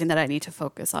realizing that I need to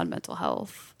focus on mental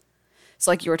health.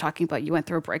 So like you were talking about, you went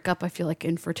through a breakup. I feel like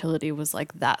infertility was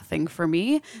like that thing for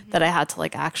me that I had to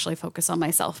like actually focus on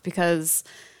myself because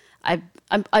I'm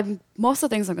most of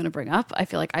the things I'm going to bring up, I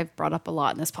feel like I've brought up a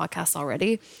lot in this podcast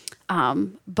already.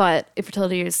 But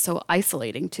infertility is so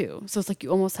isolating too. So it's like you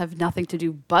almost have nothing to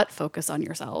do but focus on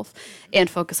yourself and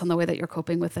focus on the way that you're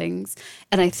coping with things.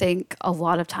 And I think a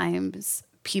lot of times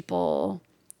people,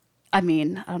 I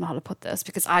don't know how to put this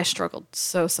because I struggled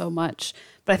so much,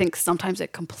 but I think sometimes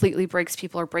it completely breaks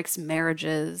people or breaks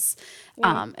marriages,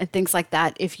 and things like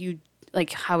that. If you,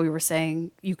 like how we were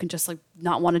saying, you can just like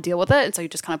not want to deal with it. And so you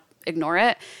just kind of ignore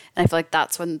it. And I feel like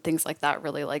that's when things like that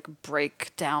really like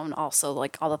break down also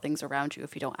like all the things around you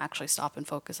if you don't actually stop and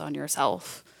focus on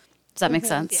yourself. Does that make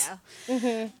sense?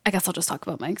 Yeah. I guess I'll just talk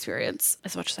about my experience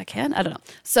as much as I can. I don't know.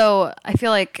 So I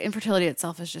feel like infertility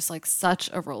itself is just like such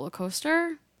a roller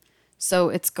coaster. So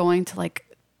it's going to like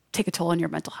take a toll on your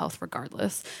mental health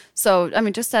regardless. So,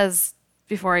 just as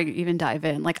before I even dive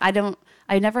in, like I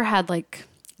never had like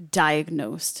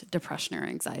diagnosed depression or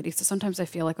anxiety. So sometimes I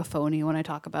feel like a phony when I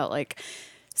talk about like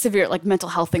severe like mental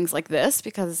health things like this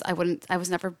because I was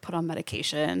never put on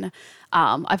medication.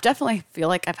 I've definitely feel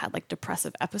like I've had like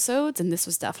depressive episodes, and this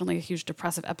was definitely a huge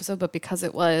depressive episode, but because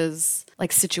it was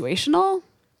like situational,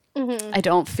 I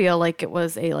don't feel like it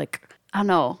was a like, I don't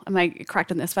know, am I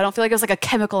correct in this? But I don't feel like it was like a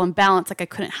chemical imbalance. Like I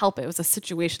couldn't help it. It was a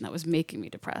situation that was making me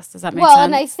depressed. Does that make sense? Well,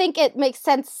 and I think it makes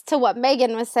sense to what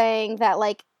Megan was saying that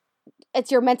like it's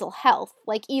your mental health.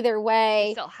 Like either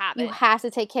way, you have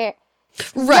to take care.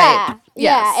 Right.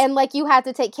 Yeah. And like you have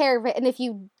to take care of it. And if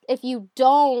you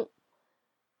don't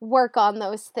work on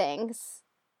those things,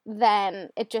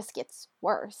 then it just gets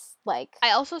worse. Like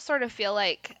I also sort of feel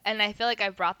like, and I feel like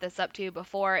I've brought this up to you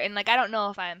before, and like I don't know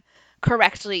if I'm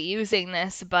correctly using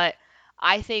this, but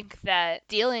I think that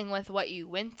dealing with what you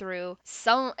went through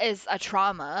is a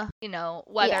trauma,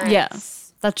 whether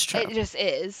yes, that's true. It just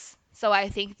is. So I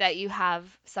think that you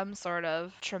have some sort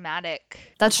of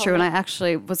traumatic. That's true. And I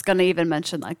actually was going to even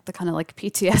mention like the kind of like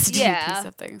PTSD piece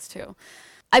of things too.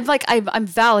 I'm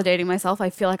validating myself. I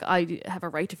feel like I have a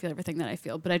right to feel everything that I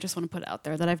feel, but I just want to put it out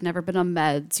there that I've never been on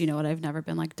meds, you know, and I've never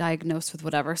been like diagnosed with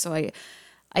whatever. So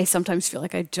I sometimes feel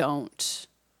like I don't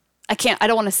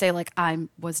want to say like I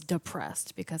was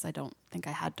depressed because I don't think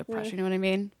I had depression. You know what I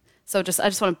mean? So I just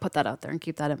want to put that out there and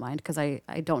keep that in mind because I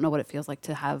don't know what it feels like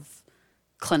to have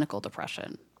clinical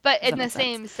depression. But in the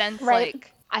same sense, Right.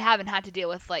 like I haven't had to deal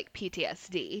with like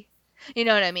PTSD. You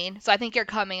know what I mean? So I think you're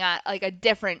coming at like a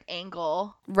different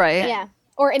angle. Right. Yeah.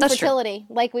 Or That's true. infertility.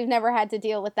 Like we've never had to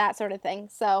deal with that sort of thing.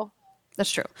 So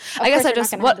That's true. of I guess course I you're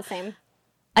just not gonna have the same.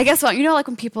 I guess what you know, like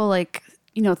when people like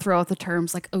throw out the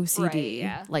terms like OCD, Right,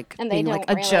 yeah. like And they being like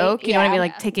don't a really- joke. You know what I mean? yeah.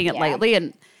 Like taking it Yeah. lightly,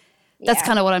 and that's Yeah.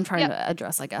 kind of what I'm trying Yep. to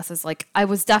address. I guess is like I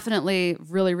was definitely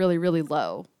really, really, really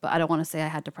low, but I don't want to say I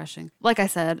had depression. Like I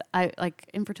said, I like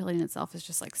infertility in itself is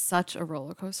just like such a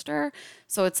roller coaster.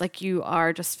 So it's like you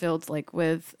are just filled like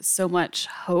with so much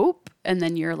hope, and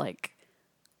then you're like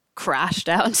crash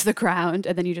down to the ground,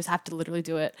 and then you just have to literally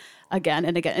do it again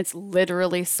and again. It's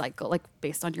literally cycle, like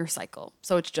based on your cycle.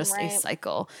 So it's just a Right.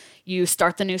 cycle. You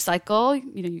start the new cycle,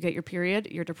 you know, you get your period,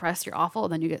 you're depressed, you're awful,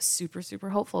 and then you get super,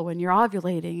 super hopeful when you're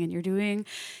ovulating and you're doing,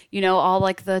 you know, all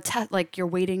like the like you're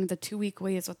waiting the 2-week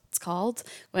wait is what it's called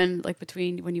when like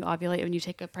between when you ovulate and you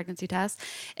take a pregnancy test,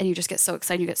 and you just get so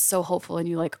excited, you get so hopeful, and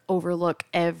you like overlook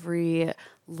every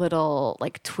little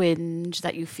like twinge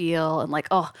that you feel, and like,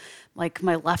 oh, like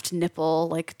my left nipple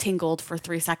like tingled for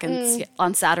 3 seconds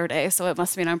on Saturday, so it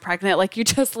must mean I'm pregnant. Like you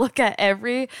just look at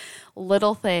every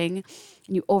little thing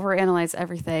and you overanalyze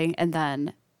everything, and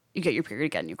then you get your period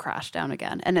again, you crash down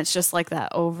again, and it's just like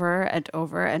that over and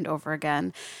over and over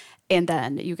again. And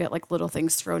then you get like little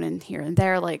things thrown in here and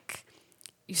there, like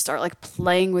you start like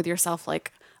playing with yourself,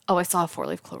 like, oh, I saw a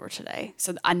 4-leaf clover today,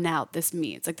 so now this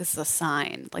means like this is a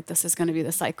sign, like this is going to be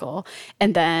the cycle.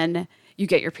 And then you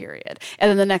get your period, and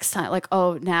then the next time, like,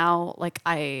 oh, now like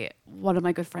one of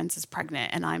my good friends is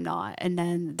pregnant and I'm not, and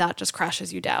then that just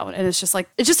crashes you down, and it's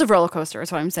just a roller coaster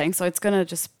is what I'm saying. So it's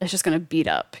just gonna beat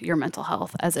up your mental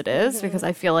health as it is, because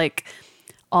I feel like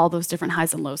all those different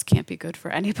highs and lows can't be good for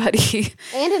anybody.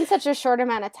 And in such a short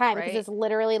amount of time, because Right. it's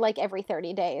literally like every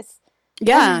 30 days.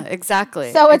 Yeah,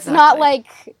 exactly. So it's not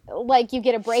Exactly. like you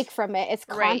get a break from it. It's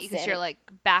constant. Right, because you're like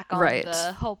back on Right.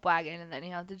 the hope wagon, and then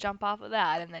you have to jump off of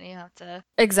that, and then you have to.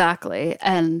 Exactly.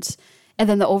 And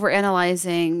then the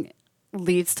overanalyzing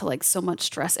leads to like so much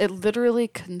stress. It literally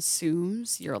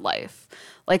consumes your life.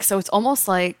 Like, so it's almost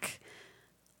like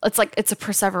it's a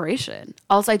perseveration.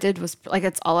 All I did was like,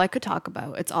 it's all I could talk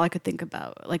about. It's all I could think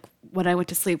about. Like when I went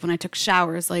to sleep, when I took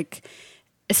showers, like,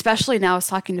 especially now I was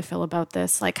talking to Phil about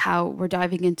this, like how we're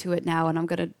diving into it now, and I'm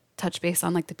going to touch base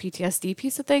on like the PTSD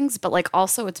piece of things, but like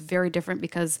also it's very different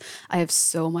because I have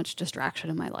so much distraction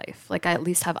in my life. Like I at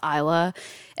least have Isla,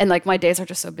 and like my days are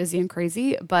just so busy and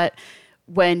crazy. But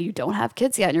when you don't have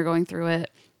kids yet and you're going through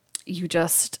it,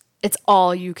 it's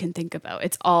all you can think about.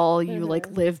 It's all you like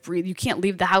live, breathe. You can't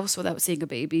leave the house without seeing a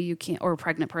baby. You can't, or a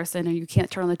pregnant person, and you can't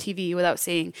turn on the TV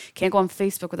can't go on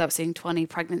Facebook without seeing 20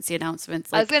 pregnancy announcces.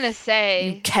 I was gonna say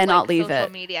you cannot leave social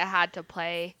it. media had to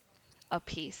play a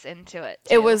piece into it.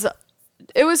 It too.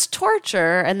 was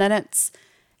torture, and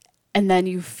then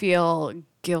you feel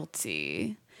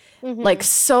guilty, like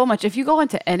so much. If you go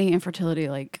into any infertility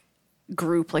like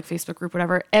group, like Facebook group,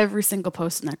 whatever, every single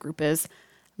post in that group is,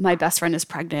 my best friend is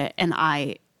pregnant, and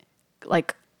I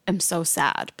like am so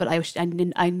sad, but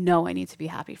I know I need to be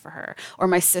happy for her. Or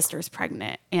my sister's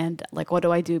pregnant, and like, what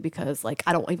do I do? Because like,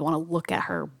 I don't even want to look at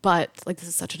her, but like, this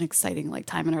is such an exciting like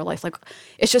time in her life. Like,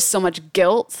 it's just so much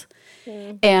guilt.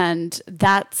 And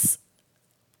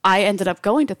I ended up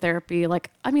going to therapy.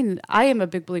 Like, I mean, I am a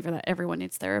big believer that everyone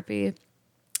needs therapy.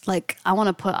 Like, I want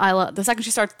to put Isla, the second she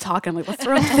starts talking, I'm like, let's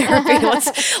throw in therapy.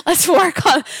 Let's work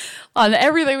on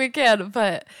everything we can.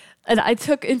 And I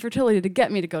took infertility to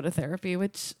get me to go to therapy,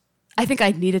 which I think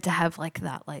I needed to have like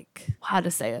that, like, how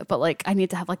to say it, but like, I need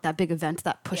to have like that big event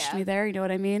that pushed me there. You know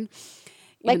what I mean?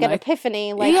 Like Even an though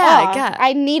epiphany. Like, Yeah, oh, yeah.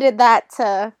 I needed that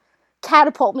to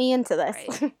catapult me into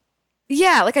this. Right.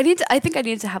 Yeah, like I think I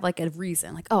needed to have like a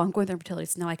reason, like, oh, I'm going through infertility,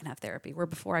 so now I can have therapy. Where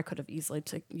before I could have easily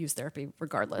used therapy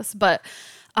regardless. But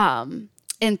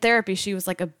in therapy, she was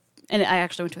like and I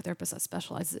actually went to a therapist that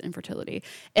specializes in infertility,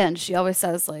 and she always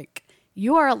says like,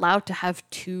 you are allowed to have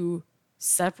two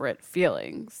separate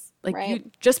feelings. Like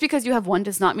Right. just because you have one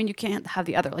does not mean you can't have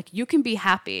the other. Like you can be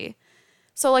happy.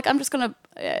 So like I'm just gonna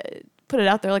put it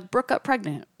out there, like Brooke got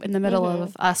pregnant in the middle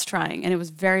of us trying, and it was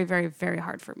very, very, very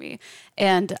hard for me.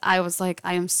 And I was like,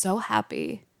 I am so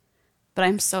happy, but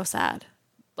I'm so sad,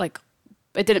 like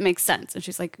it didn't make sense. And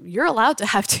she's like, you're allowed to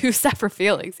have two separate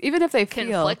feelings, even if they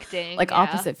feel Conflicting, like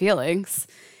opposite feelings.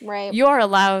 Right. You are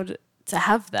allowed to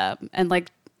have them. And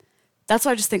like, that's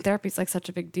why I just think therapy is like such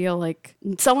a big deal. Like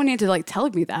someone needed to like tell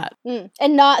me that.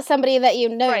 And not somebody that you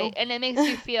know. Right. And it makes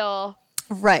you feel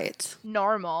right.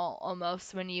 normal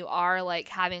almost when you are like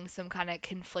having some kind of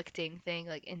conflicting thing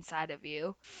like inside of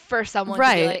you for someone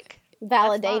to be like,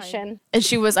 validation.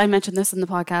 And I mentioned this in the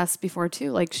podcast before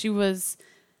too. Like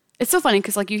it's so funny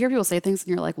because like you hear people say things and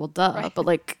you're like, well, duh. Right. But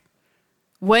like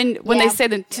when they say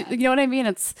that, you know what I mean?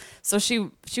 It's so she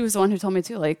was the one who told me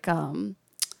too, like,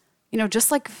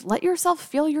 just like let yourself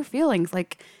feel your feelings.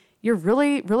 Like you're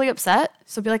really, really upset.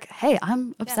 So be like, hey,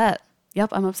 I'm upset. Yep,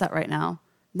 I'm upset right now.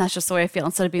 And that's just the way I feel.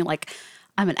 Instead of being like,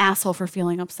 I'm an asshole for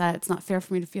feeling upset. It's not fair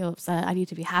for me to feel upset. I need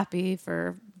to be happy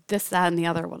for this, that, and the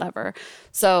other, whatever.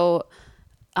 So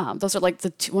those are like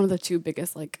one of the two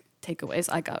biggest like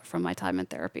takeaways I got from my time in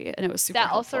therapy, and it was super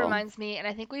helpful. Also reminds me, and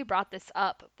I think we brought this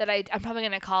up, that I'm probably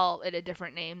going to call it a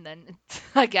different name than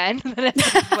again than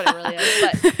what it really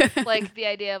is, but like the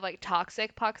idea of like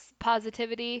toxic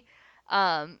positivity,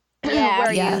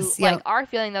 where you like are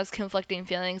feeling those conflicting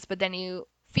feelings, but then you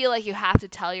feel like you have to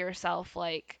tell yourself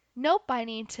like, nope, I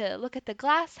need to look at the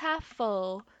glass half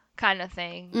full kind of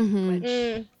thing.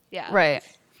 Which, right,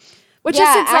 which is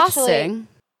exhausting. Actually,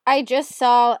 I just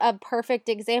saw a perfect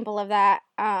example of that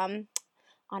on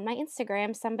my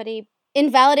Instagram. Somebody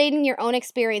invalidating your own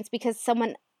experience because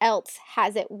someone else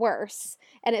has it worse.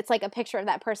 And it's like a picture of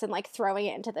that person like throwing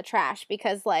it into the trash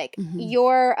because like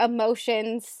your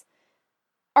emotions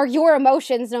are your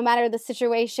emotions no matter the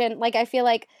situation. Like I feel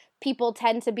like people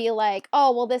tend to be like,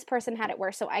 oh, well, this person had it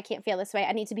worse, so I can't feel this way.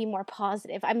 I need to be more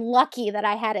positive. I'm lucky that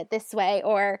I had it this way,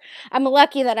 or I'm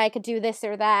lucky that I could do this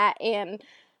or that. And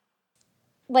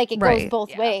like it goes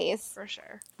both ways. For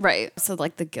sure. Right. So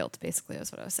like the guilt basically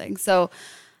is what I was saying. So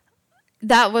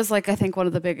that was like, I think one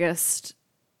of the biggest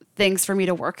things for me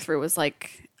to work through was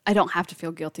like, I don't have to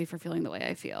feel guilty for feeling the way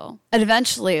I feel. And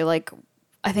eventually, like,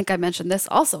 I think I mentioned this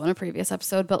also in a previous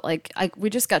episode, but like we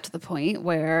just got to the point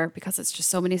where, because it's just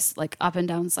so many like up and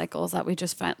down cycles, that we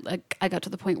just found like I got to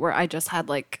the point where I just had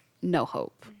like no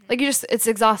hope. Like it's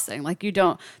exhausting. Like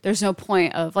there's no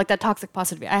point of like that toxic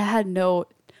positivity. I had no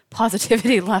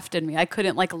positivity left in me. I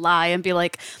couldn't like lie and be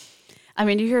like, I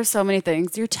mean, you hear so many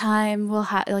things. Your time will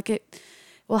it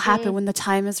will happen when the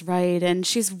time is right, and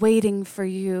she's waiting for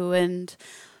you, and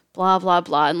blah blah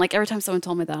blah. And like every time someone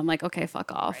told me that, I'm like, okay,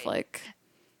 fuck off. Like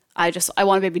I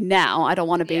want a baby now. I don't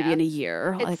want a baby in a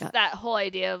year. It's like that whole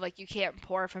idea of like you can't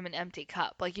pour from an empty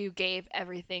cup. Like you gave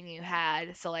everything you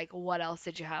had, so like what else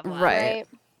did you have left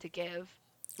to give?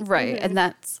 Right, and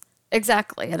that's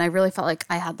exactly. And I really felt like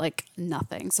I had like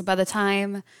nothing. So by the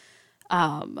time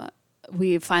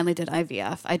we finally did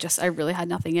IVF, I really had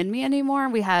nothing in me anymore.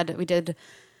 We did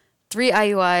 3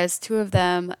 IUIs, 2 of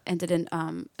them ended in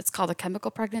it's called a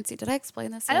chemical pregnancy. Did I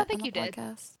explain this? I don't think you did.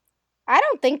 I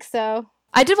don't think so.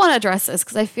 I did want to address this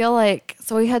because I feel like,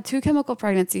 so we had 2 chemical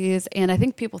pregnancies, and I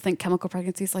think people think chemical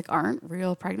pregnancies like aren't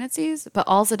real pregnancies, but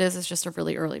all it is just a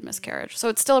really early miscarriage. So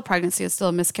it's still a pregnancy, it's still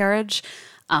a miscarriage.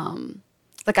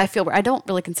 Like I feel I don't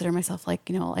really consider myself like,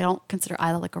 I don't consider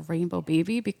Isla like a rainbow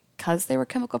baby because they were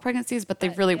chemical pregnancies, but they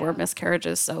really were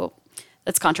miscarriages. So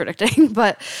it's contradicting.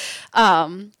 But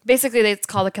basically it's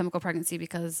called a chemical pregnancy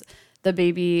because the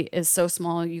baby is so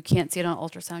small, you can't see it on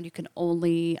ultrasound. You can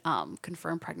only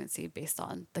confirm pregnancy based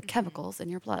on the chemicals in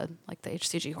your blood, like the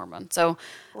HCG hormone. So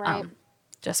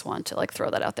just wanted to like throw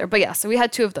that out there. But yeah, so we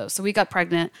had 2 of those. So we got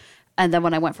pregnant. And then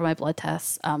when I went for my blood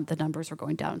tests, the numbers were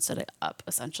going down instead of up,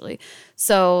 essentially.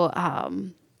 So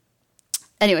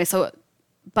anyway, so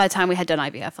by the time we had done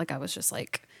IVF, like I was just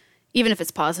like, even if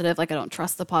it's positive, like I don't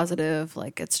trust the positive,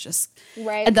 like it's just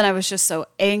right. And then I was just so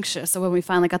anxious. So when we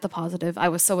finally got the positive, I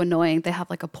was so annoying. They have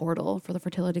like a portal for the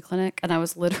fertility clinic, and I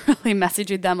was literally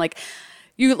messaging them like,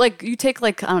 you take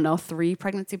like, I don't know, 3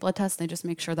 pregnancy blood tests, and they just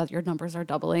make sure that your numbers are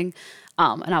doubling.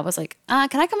 And I was like, can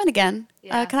I come in again?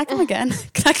 Can I come again?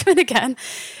 Can I come in again?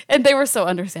 And they were so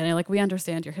understanding. Like, we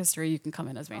understand your history. You can come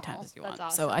in as many times as you want.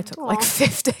 Awesome. So I took like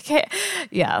 50.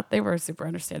 Yeah, they were super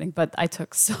understanding, but I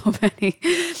took so many.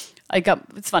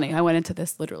 It's funny. I went into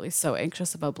this literally so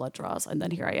anxious about blood draws, and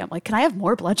then here I am like, can I have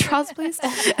more blood draws, please?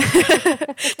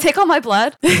 Take all my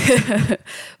blood.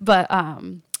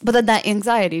 But then that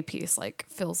anxiety piece like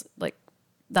feels like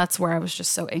that's where I was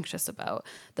just so anxious about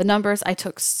the numbers. I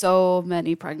took so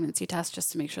many pregnancy tests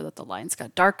just to make sure that the lines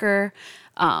got darker.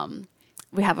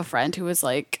 We have a friend who was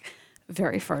like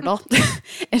very fertile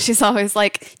and she's always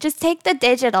like, just take the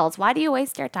digitals. Why do you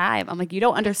waste your time? I'm like, you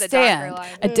don't understand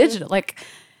a digital. Like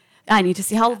I need to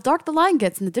see how dark the line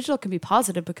gets. And the digital can be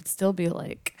positive, but could still be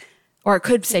like, or it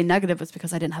could say negative. It's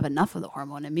because I didn't have enough of the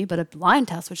hormone in me. But a line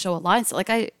test would show a line. So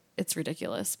like it's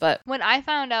ridiculous. But When I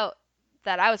found out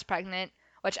that I was pregnant,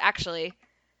 which actually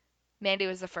Mandy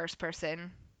was the first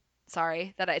person,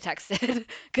 sorry, that I texted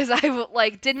because I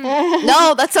like didn't.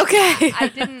 no, that's okay.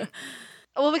 I didn't.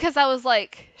 Well, because I was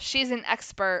like, she's an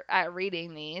expert at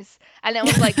reading these, and it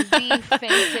was like the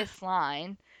faintest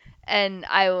line, and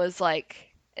I was like,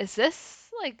 is this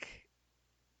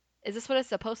what it's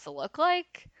supposed to look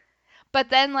like? But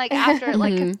then like after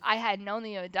like 'cause I had known that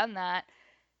you had done that,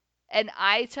 and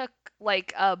I took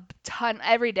like a ton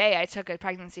every day. I took a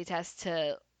pregnancy test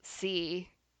to see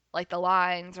like the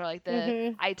lines or like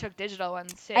the I took digital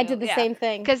ones too. I did the same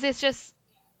thing. Because it's just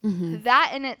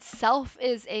that in itself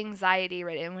is anxiety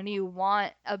ridden when you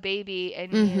want a baby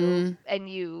and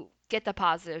you get the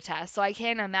positive test. So I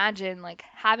can't imagine like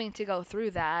having to go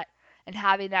through that and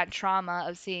having that trauma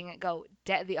of seeing it go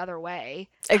the other way.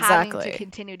 Exactly. Having to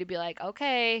continue to be like,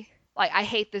 okay, like I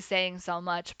hate this saying so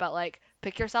much, but like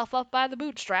pick yourself up by the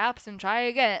bootstraps and try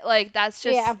again. Like that's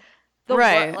just the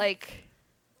right. like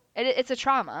it's a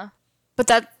trauma. But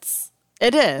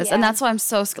it is. And that's why I'm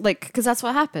so like, because that's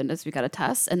what happened is we got a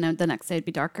test and then the next day it'd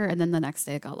be darker and then the next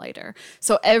day it got lighter.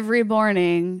 So every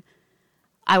morning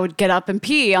I would get up and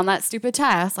pee on that stupid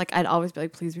test. Like I'd always be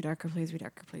like, please be darker, please be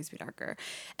darker, please be darker.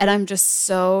 And I'm just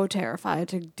so terrified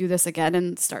to do this again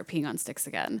and start peeing on sticks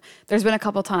again. There's been a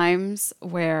couple times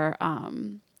where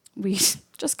we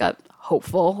just got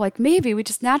hopeful, like maybe we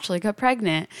just naturally got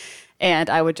pregnant.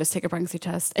 And I would just take a pregnancy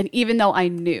test. And even though I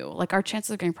knew, like our chances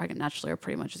of getting pregnant naturally are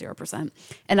pretty much 0%.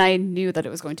 And I knew that it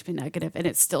was going to be negative, and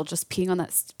it's still just peeing on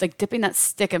that, like dipping that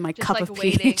stick in my just cup like of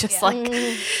waiting, pee. Just like,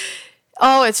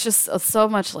 oh, it's just so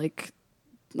much like,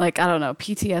 I don't know,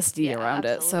 PTSD around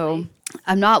absolutely. it. So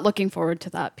I'm not looking forward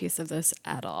to that piece of this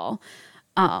at all.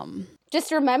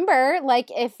 Just remember,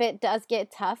 like, if it does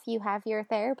get tough, you have your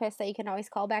therapist that you can always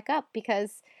call back up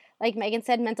because, like Megan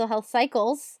said, mental health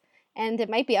cycles. And it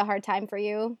might be a hard time for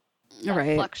you.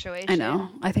 Right. Fluctuation. I know.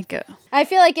 I think it. I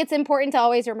feel like it's important to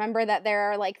always remember that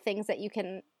there are like things that you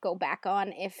can go back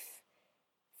on if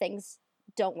things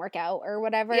don't work out or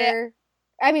whatever. Yeah.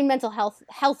 I mean, mental health.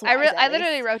 I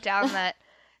literally wrote down that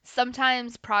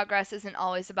sometimes progress isn't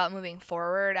always about moving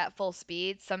forward at full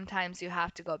speed. Sometimes you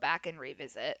have to go back and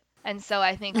revisit. And so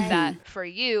I think that for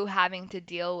you having to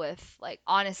deal with, like,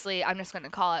 honestly, I'm just going to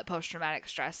call it post-traumatic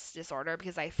stress disorder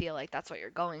because I feel like that's what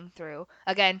you're going through.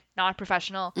 Again, not a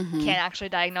professional, can't actually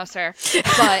diagnose her,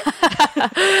 but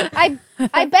I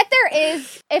bet there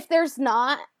is, if there's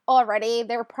not already,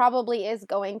 there probably is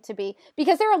going to be,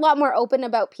 because they're a lot more open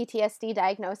about PTSD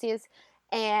diagnoses.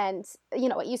 And, you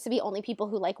know, it used to be only people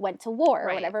who, like, went to war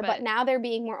or whatever, but now they're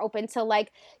being more open to,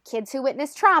 like, kids who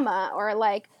witness trauma or,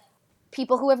 like,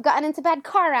 people who have gotten into bad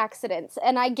car accidents.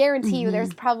 And I guarantee you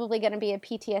there's probably going to be a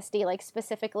PTSD, like,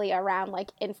 specifically around,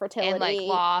 like, infertility. And, like,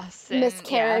 loss.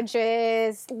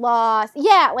 Miscarriages, loss.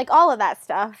 Yeah, like, all of that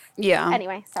stuff. Yeah.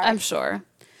 Anyway, sorry. I'm sure.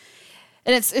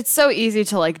 And it's so easy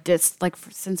to, like,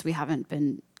 since we haven't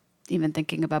been even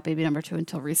thinking about baby number 2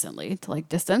 until recently, to, like,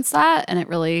 distance that. And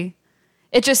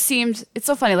it just seemed, it's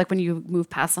so funny, like, when you move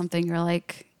past something, you're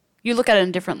like, you look at it in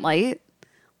a different light.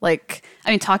 Like,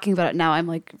 I mean, talking about it now, I'm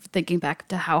like thinking back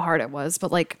to how hard it was,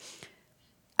 but like,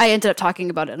 I ended up talking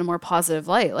about it in a more positive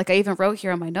light. Like, I even wrote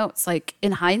here on my notes, like,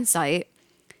 in hindsight,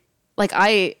 like,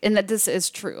 and that this is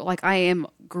true. Like, I am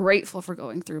grateful for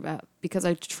going through that because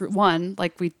one,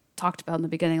 like we talked about in the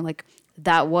beginning, like,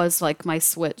 that was like my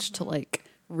switch to like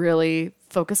really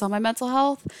focus on my mental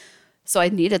health. So I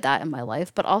needed that in my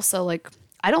life, but also like,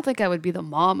 I don't think I would be the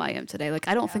mom I am today. Like,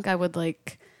 I don't think I would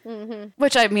like.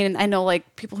 Which, I mean, I know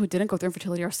like people who didn't go through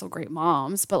infertility are still great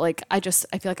moms, but like I feel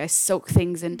like I soak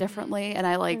things in differently and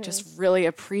I like just really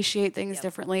appreciate things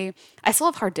differently. I still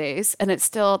have hard days, and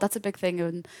that's a big thing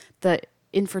in the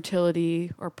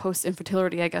infertility or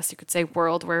post-infertility, I guess you could say,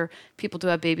 world where people do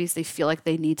have babies. They feel like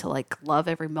they need to like love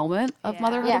every moment of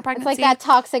motherhood and pregnancy. It's like that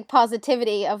toxic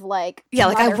positivity of like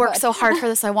like motherhood. I worked so hard for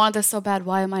this. I wanted this so bad.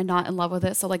 Why am I not in love with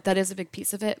it? So like that is a big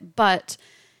piece of it, but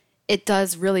it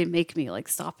does really make me like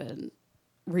stop and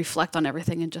reflect on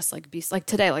everything and just like be like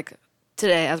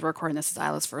today as we're recording, this is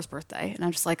Isla's first birthday, and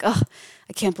I'm just like, oh,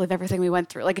 I can't believe everything we went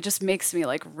through. Like, it just makes me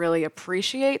like really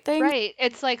appreciate things. Right.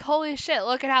 It's like, holy shit,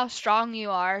 look at how strong you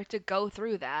are to go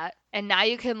through that. And now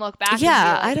you can look back and be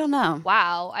like, I don't know.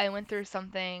 Wow, I went through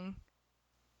something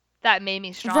that made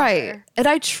me stronger. Right. And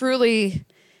I truly,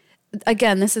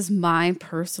 again, this is my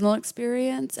personal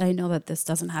experience. I know that this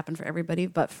doesn't happen for everybody,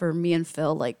 but for me and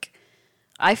Phil, like,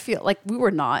 I feel like we were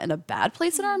not in a bad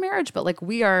place in our marriage, but like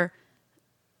we are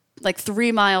like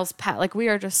 3 miles past. Like we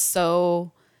are just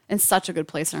so in such a good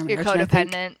place in our You're marriage. and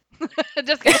codependent.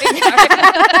 Just kidding.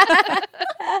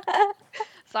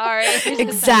 Sorry.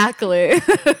 Exactly.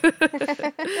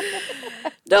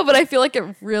 No, but I feel like it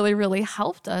really, really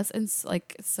helped us in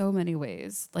like so many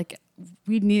ways. Like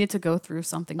we needed to go through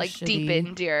something Like shitty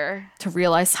deepened your to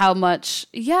realize how much,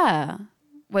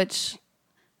 which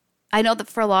I know that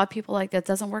for a lot of people, like that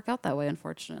doesn't work out that way,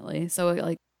 unfortunately. So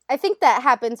like I think that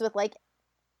happens with like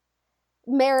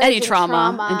marriage any and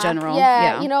trauma in general.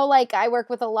 Yeah, you know, like I work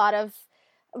with a lot of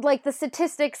like the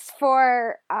statistics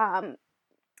for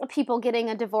people getting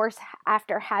a divorce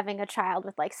after having a child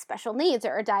with like special needs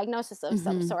or a diagnosis of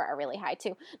some sort are really high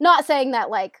too. Not saying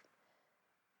that like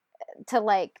to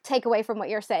like take away from what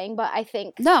you're saying, but I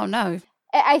think No.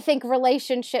 I think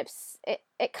relationships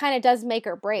it kind of does make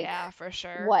or break. Yeah, for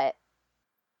sure.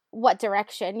 What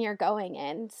direction you're going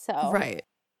in. So right.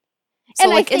 So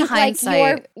and like I think in hindsight,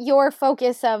 like your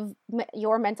focus of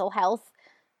your mental health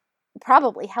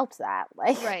probably helps that.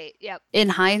 Like right. Yep. In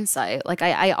hindsight, like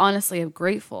I honestly am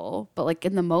grateful, but like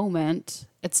in the moment,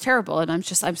 it's terrible, and I'm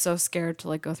so scared to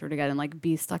like go through it again and like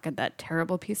be stuck in that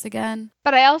terrible piece again.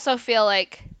 But I also feel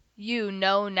like you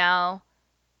know now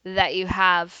that you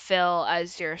have Phil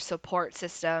as your support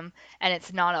system, and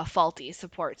it's not a faulty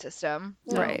support system.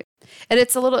 Right. And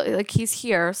it's a little like he's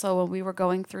here. So when we were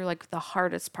going through like the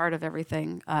hardest part of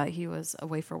everything, he was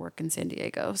away for work in San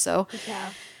Diego. So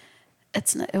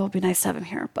it will be nice to have him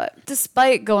here. But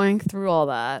despite going through all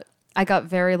that, I got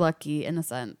very lucky in the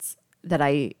sense that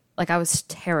I was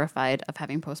terrified of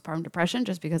having postpartum depression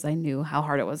just because I knew how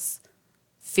hard it was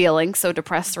feeling so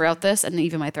depressed throughout this. And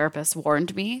even my therapist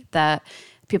warned me that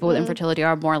people with infertility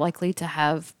are more likely to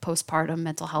have postpartum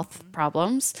mental health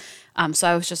problems. So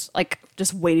I was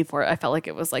just waiting for it. I felt like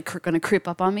it was like going to creep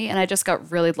up on me. And I just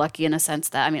got really lucky in a sense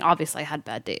that, I mean, obviously I had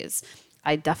bad days.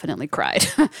 I definitely cried,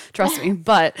 trust me.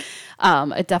 But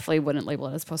I definitely wouldn't label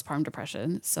it as postpartum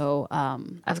depression. So I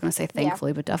was going to say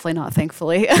thankfully, but definitely not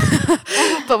thankfully.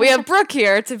 But we have Brooke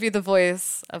here to be the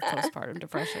voice of postpartum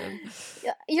depression.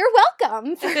 You're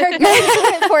welcome for going through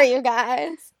it for you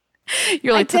guys.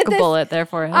 You really took a bullet there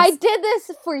for us. I did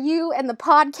this for you and the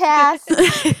podcast.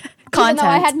 Even though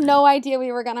I had no idea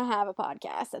we were going to have a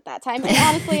podcast at that time. And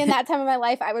honestly, in that time of my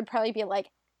life, I would probably be like,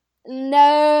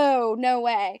 no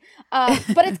way.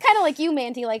 But it's kind of like you,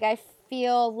 Mandy. Like, I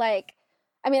feel like,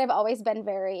 I mean, I've always been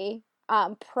very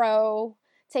pro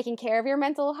taking care of your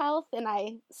mental health. And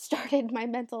I started my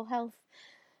mental health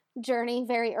journey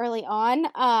very early on.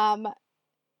 But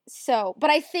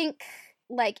I think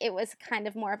like it was kind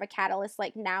of more of a catalyst.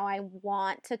 Like now I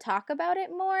want to talk about it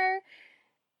more.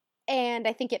 And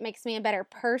I think it makes me a better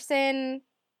person.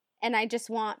 And I just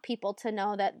want people to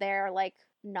know that they're like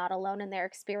not alone in their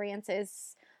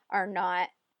experiences are not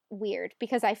weird.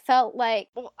 Because I felt like...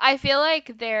 Well, I feel like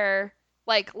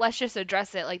let's just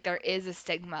address it. Like there is a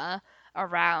stigma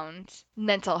around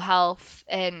mental health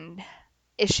and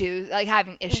issues, like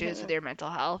having issues with your mental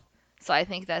health. So I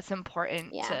think that's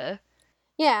important to...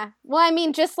 Yeah. Well, I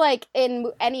mean, just like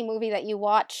in any movie that you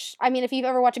watch, I mean, if you've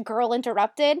ever watched Girl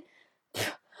Interrupted,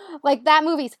 like that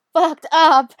movie's fucked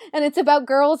up and it's about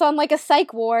girls on like a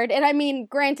psych ward. And I mean,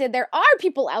 granted, there are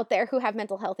people out there who have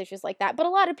mental health issues like that, but a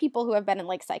lot of people who have been in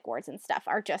like psych wards and stuff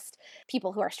are just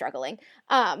people who are struggling.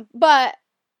 But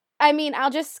I mean,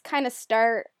 I'll just kind of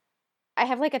start. I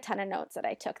have like a ton of notes that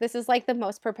I took. This is like the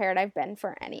most prepared I've been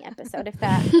for any episode, if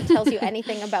that tells you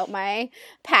anything about my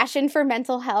passion for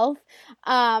mental health.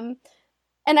 And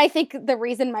I think the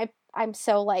reason I'm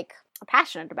so like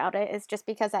passionate about it is just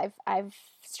because I've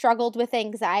struggled with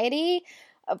anxiety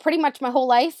pretty much my whole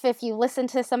life. If you listen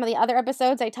to some of the other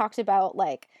episodes, I talked about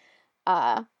like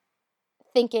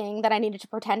thinking that I needed to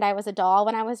pretend I was a doll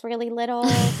when I was really little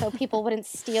so people wouldn't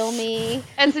steal me.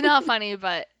 It's not funny,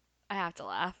 but I have to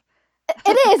laugh.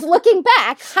 It is, looking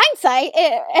back, hindsight,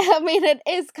 it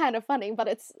is kind of funny, but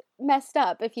it's messed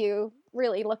up if you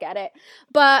really look at it.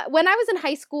 But when I was in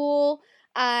high school,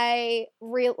 my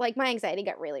anxiety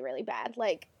got really, really bad.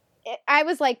 Like, I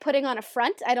was like putting on a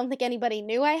front. I don't think anybody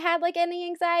knew I had like any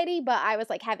anxiety, but I was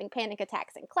like having panic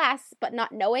attacks in class, but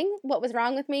not knowing what was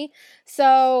wrong with me.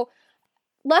 So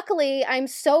luckily, I'm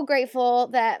so grateful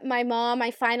that my mom,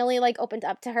 I finally like opened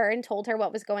up to her and told her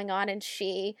what was going on, and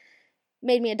she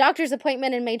made me a doctor's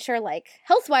appointment and made sure like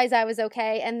health-wise I was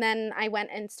okay. And then I went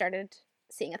and started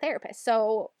seeing a therapist.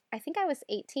 So I think I was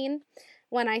 18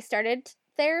 when I started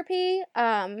therapy.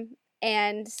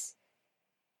 And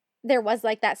there was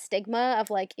like that stigma of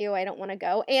like, ew, I don't want to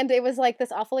go. And it was like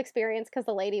this awful experience because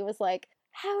the lady was like,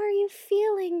 how are you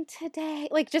feeling today?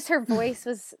 Like just her voice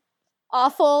was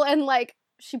awful. And like,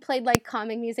 she played like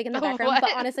calming music in the Oh, background,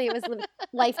 but what? honestly it was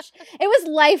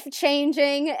life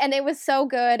changing, and it was so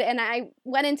good, and I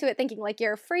went into it thinking like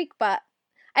you're a freak, but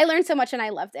I learned so much and I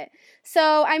loved it.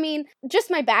 So I mean,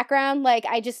 just my background, like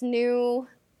I just knew,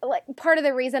 like part of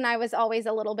the reason I was always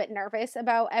a little bit nervous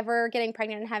about ever getting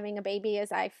pregnant and having a baby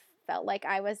is I felt like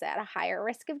I was at a higher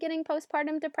risk of getting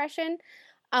postpartum depression,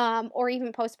 or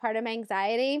even postpartum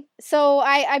anxiety. So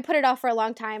I put it off for a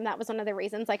long time. That was one of the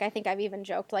reasons. Like, I think I've even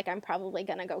joked, like, I'm probably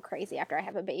going to go crazy after I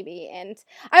have a baby. And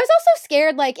I was also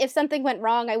scared, like, if something went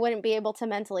wrong, I wouldn't be able to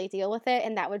mentally deal with it.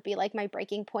 And that would be, like, my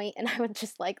breaking point, and I would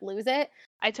just, like, lose it.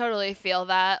 I totally feel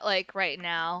that, like, right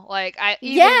now. Like, I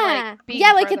even, Yeah. like, being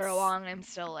Yeah, like, further it's- along, I'm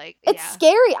still, like, It's yeah.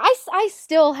 scary. I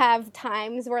still have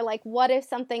times where, like, what if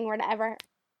something were to ever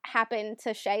happen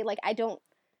to Shay? Like, I don't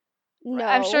know.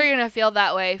 I'm sure you're gonna feel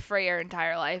that way for your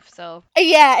entire life, so.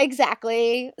 Yeah,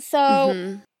 exactly. So,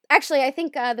 Mhm. actually, I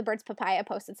think the Birds Papaya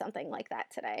posted something like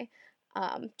that today.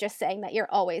 Just saying that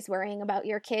you're always worrying about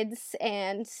your kids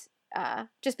and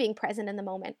just being present in the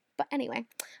moment. But anyway,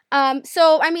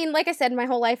 so, I mean, like I said, my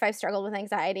whole life I've struggled with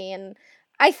anxiety, and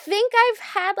I think I've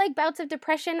had, like, bouts of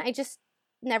depression. I just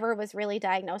never was really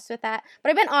diagnosed with that.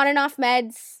 But I've been on and off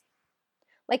meds.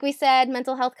 Like we said,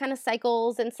 mental health kind of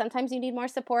cycles, and sometimes you need more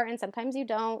support and sometimes you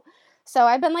don't. So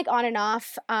I've been, like, on and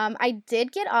off. I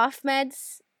did get off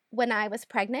meds when I was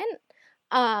pregnant.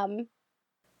 And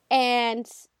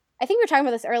I think we were talking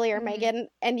about this earlier, Mhm. Megan,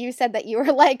 and you said that you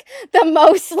were, like, the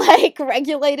most, like,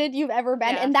 regulated you've ever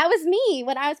been. Yeah. And that was me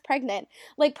when I was pregnant.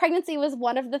 Like, pregnancy was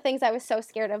one of the things I was so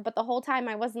scared of, but the whole time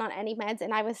I wasn't on any meds,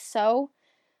 and I was so,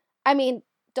 I mean,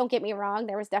 don't get me wrong,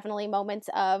 there was definitely moments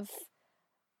of,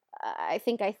 I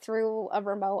think I threw a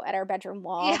remote at our bedroom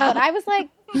wall, Yeah. but I was, like,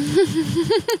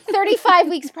 35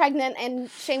 weeks pregnant, and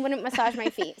Shane wouldn't massage my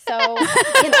feet. So,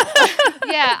 you know.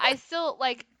 Yeah, I still,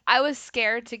 like, I was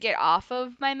scared to get off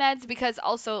of my meds because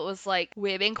also it was like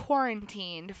we had been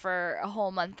quarantined for a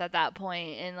whole month at that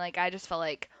point, and like I just felt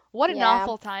like what an Yeah.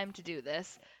 awful time to do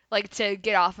this, like to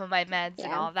get off of my meds and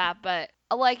Yeah. all of that. But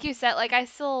like you said, like I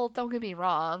still, don't get me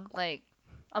wrong, like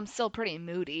I'm still pretty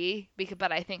moody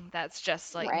but I think that's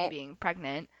just like me Right. being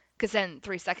pregnant, because then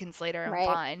 3 seconds later I'm Right.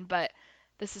 fine. But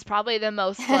this is probably the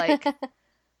most like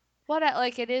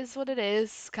like it is what it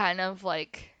is kind of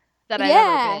like that I've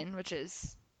Yeah. ever been, which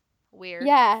is weird.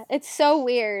 Yeah, it's so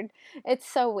weird. It's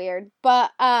so weird.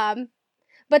 But then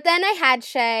I had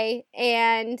Shay,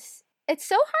 and it's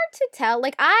so hard to tell.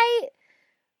 Like, I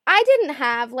didn't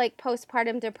have, like,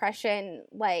 postpartum depression,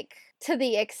 like, to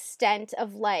the extent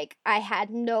of, like, I had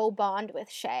no bond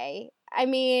with Shay. I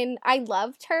mean, I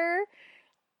loved her,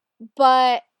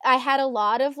 but I had a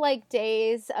lot of, like,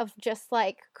 days of just,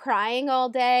 like, crying all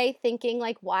day, thinking,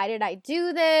 like, why did I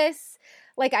do this?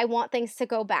 Like, I want things to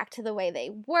go back to the way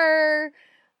they were,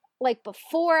 like,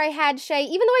 before I had Shay,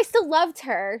 even though I still loved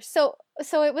her. So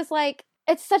it was, like,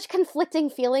 it's such conflicting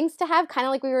feelings to have, kind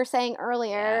of like we were saying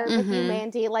earlier Yeah. with you, Mhm.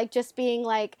 Mandy, like, just being,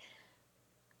 like,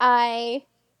 I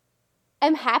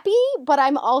am happy, but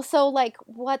I'm also, like,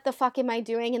 what the fuck am I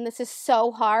doing? And this is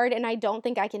so hard, and I don't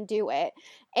think I can do it.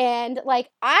 And, like,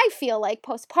 I feel like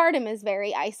postpartum is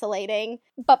very isolating,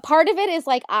 but part of it is,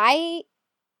 like, I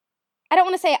don't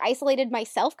want to say I isolated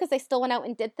myself because I still went out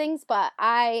and did things, but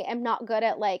I am not good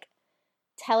at, like,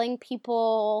 telling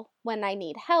people when I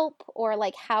need help or,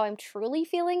 like, how I'm truly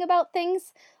feeling about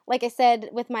things. Like I said,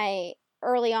 with my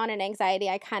early on in anxiety,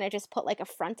 I kind of just put, like, a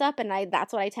front up, and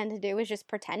that's what I tend to do, is just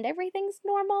pretend everything's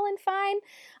normal and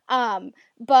fine.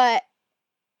 But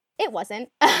it wasn't.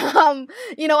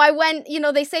 I went,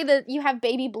 they say that you have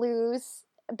baby blues,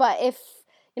 but if,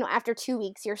 after 2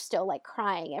 weeks you're still, like,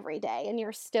 crying every day and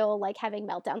you're still, like, having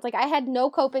meltdowns. Like, I had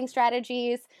no coping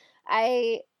strategies.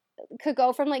 I could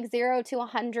go from, like, 0 to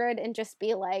 100 and just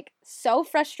be, like, so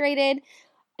frustrated.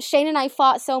 Shane and I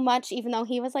fought so much, even though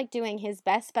he was, like, doing his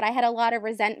best, but I had a lot of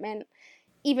resentment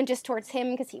even just towards him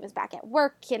because he was back at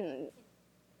work, and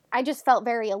I just felt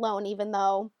very alone, even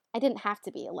though I didn't have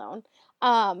to be alone.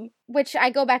 Which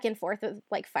I go back and forth with,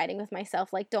 like, fighting with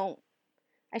myself. Like,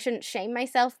 I shouldn't shame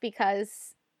myself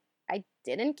because I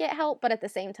didn't get help, but at the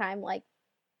same time, like,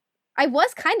 I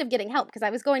was kind of getting help because I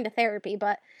was going to therapy,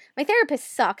 but my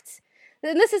therapist sucked.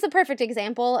 And this is a perfect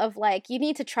example of, like, you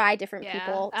need to try different Yeah,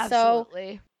 people. So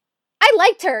absolutely. I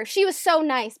liked her. She was so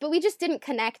nice, but we just didn't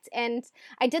connect. And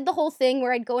I did the whole thing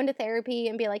where I'd go into therapy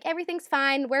and be like, everything's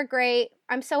fine. We're great.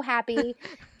 I'm so happy.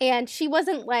 And she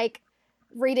wasn't, like,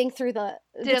 reading through Didn't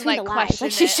between like the lines. question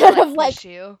Like, she it, should or, have, like, push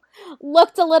you.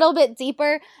 looked a little bit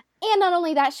deeper. And not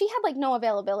only that, she had, like, no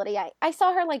availability. I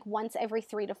saw her, like, once every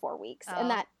 3 to 4 weeks, and Oh.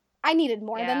 that I needed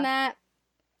more Yeah. than that.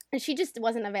 and she just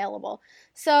wasn't available.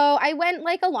 So I went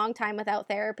like a long time without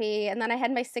therapy, and then I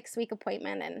had my 6-week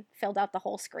appointment and filled out the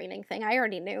whole screening thing. I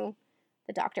already knew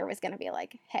the doctor was going to be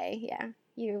like, hey, yeah,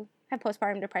 you have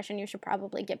postpartum depression. You should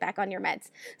probably get back on your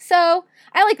meds. So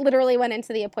I like literally went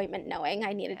into the appointment knowing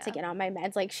I needed to get on my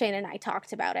meds. Like Shane and I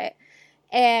talked about it.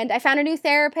 And I found a new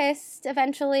therapist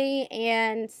eventually,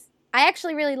 and I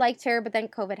actually really liked her, but then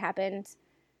COVID happened,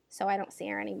 so I don't see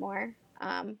her anymore,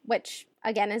 which,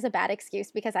 again, is a bad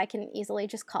excuse because I can easily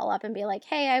just call up and be like,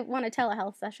 hey, I want a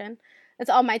telehealth session. It's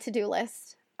on my to-do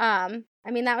list. I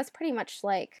mean, that was pretty much,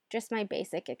 like, just my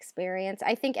basic experience.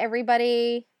 I think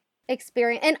everybody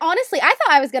experience, and honestly, I thought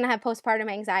I was going to have postpartum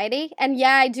anxiety, and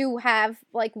yeah, I do have,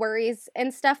 like, worries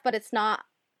and stuff, but it's not,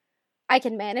 I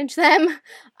can manage them.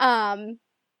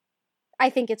 I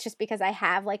think it's just because I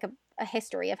have like a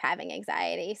history of having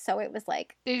anxiety, so it was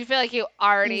like, did you feel like you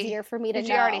easier for me to know.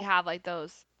 Did you already have like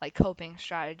those like coping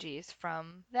strategies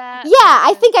from that? Yeah,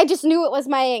 I think I just knew it was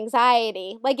my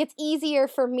anxiety. Like it's easier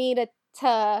for me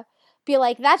to be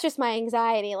like, that's just my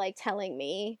anxiety, like telling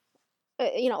me,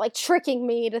 like tricking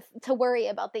me to worry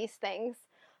about these things.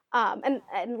 And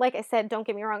like I said, don't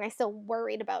get me wrong, I still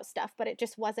worried about stuff, but it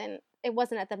wasn't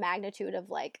at the magnitude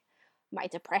of like my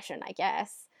depression, I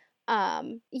guess.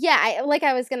 Like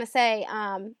I was going to say,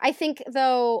 I think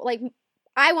though, like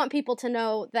I want people to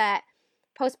know that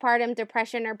postpartum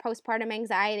depression or postpartum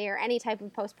anxiety or any type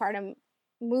of postpartum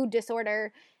mood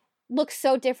disorder looks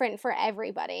so different for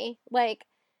everybody. Like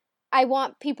I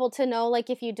want people to know, like,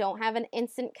 if you don't have an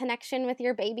instant connection with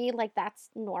your baby, like that's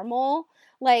normal.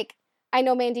 Like, I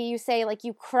know, Mandy, you say, like,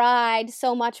 you cried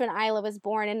so much when Isla was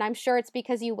born, and I'm sure it's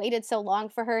because you waited so long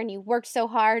for her and you worked so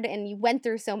hard and you went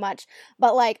through so much.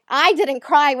 But, like, I didn't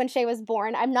cry when Shay was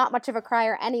born. I'm not much of a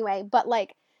crier anyway, but,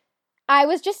 like, I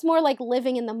was just more, like,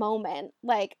 living in the moment.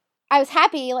 Like, I was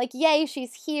happy, like, yay,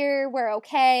 she's here, we're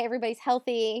okay, everybody's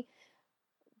healthy.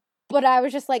 But I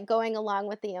was just, like, going along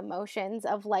with the emotions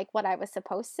of, like, what I was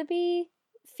supposed to be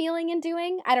feeling and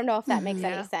doing. I don't know if that makes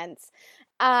any sense.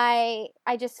 I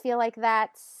just feel like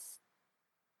that's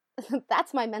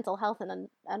my mental health in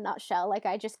a nutshell. Like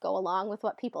I just go along with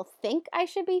what people think I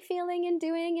should be feeling and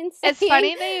doing and saying. It's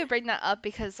funny that you bring that up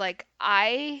because like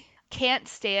I can't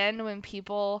stand when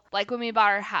people, like when we bought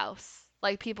our house,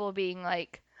 like people being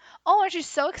like, oh, aren't you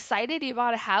so excited you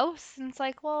bought a house? And it's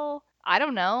like, well, I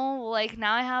don't know. Like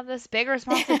now I have this big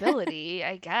responsibility,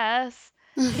 I guess.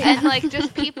 And like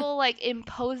just people like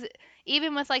impose it.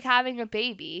 Even with like having a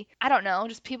baby, I don't know,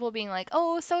 just people being like,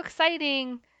 oh, so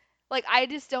exciting. Like I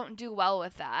just don't do well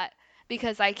with that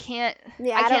because I can't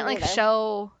like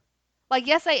show, like,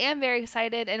 yes, I am very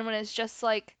excited. And when it's just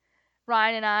like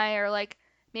Ryan and I, or like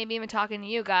maybe even talking to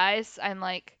you guys, I'm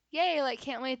like, yay, like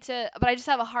can't wait to, but I just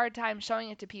have a hard time showing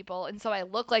it to people. And so I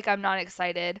look like I'm not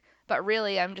excited, but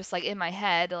really I'm just like in my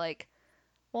head, like,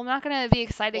 well, I'm not gonna be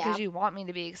excited because you want me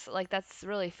to be like that's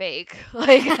really fake.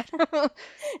 Like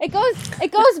it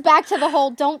goes back to the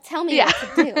whole don't tell me what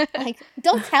to do. Like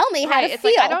don't tell me how to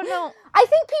feel. Like, I don't know. I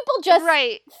think people just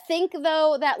think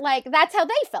though that like that's how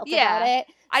they felt about it.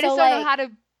 I just don't know how to.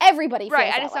 Everybody feels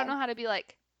I just don't know how to be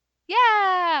like,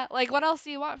 yeah. Like what else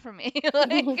do you want from me?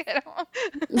 Like,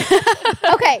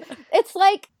 okay, it's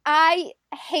like I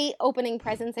hate opening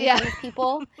presents in front of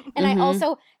people, and I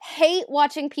also hate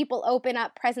watching people open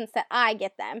up presents that I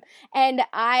get them, and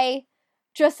I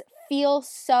just feel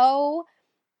so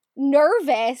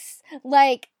nervous,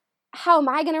 like how am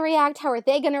I going to react? How are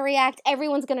they going to react?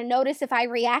 Everyone's going to notice if I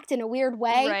react in a weird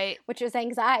way, which is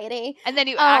anxiety. And then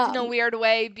you act in a weird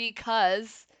way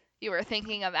because you were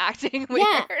thinking of acting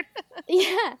weird.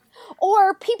 Yeah.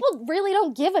 Or people really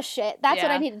don't give a shit. That's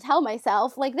what I need to tell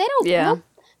myself. Like they don't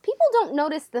people don't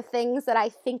notice the things that I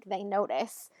think they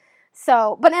notice.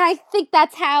 So, but then I think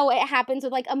that's how it happens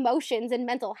with like emotions and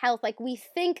mental health. Like we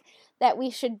think that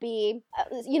we should be,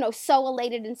 so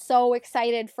elated and so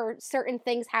excited for certain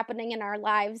things happening in our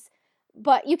lives.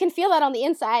 But you can feel that on the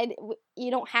inside.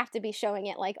 You don't have to be showing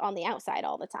it like on the outside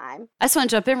all the time. I just want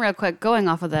to jump in real quick. Going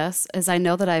off of this, is I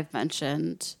know that I've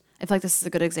mentioned, I feel like this is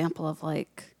a good example of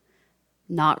like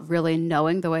not really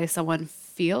knowing the way someone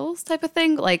feels type of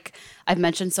thing. Like I've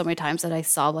mentioned so many times that I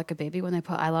sobbed like a baby when they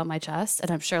put Isla on my chest. And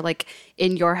I'm sure like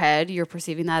in your head, you're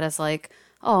perceiving that as like,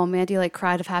 oh, Mandy like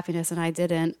cried of happiness and I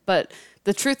didn't. But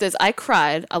the truth is I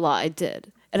cried a lot. I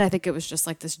did. And I think it was just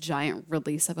like this giant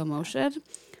release of emotion.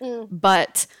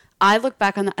 But I look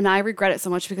back on that and I regret it so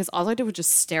much because all I did was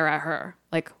just stare at her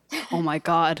like, oh my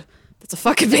God, that's a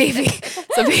fucking baby.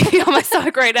 It's a baby on my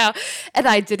stomach right now. And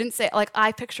I didn't say, like,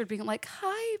 I pictured being like,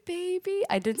 hi, baby.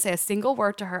 I didn't say a single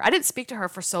word to her. I didn't speak to her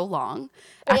for so long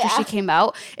after she came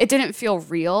out. It didn't feel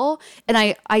real. And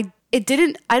I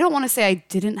I don't want to say I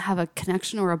didn't have a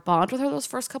connection or a bond with her those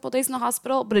first couple of days in the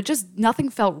hospital, but nothing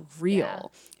felt real. Yeah.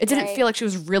 It didn't Right. feel like she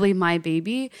was really my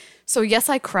baby. So yes,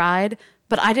 I cried,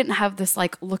 but I didn't have this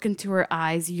like look into her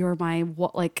eyes. You're my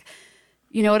what? Like,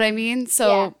 you know what I mean?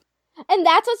 So And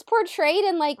that's what's portrayed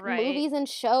in like Right. movies and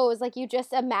shows. Like you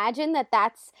just imagine that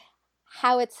that's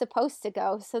how it's supposed to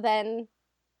go. So then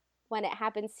when it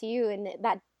happens to you and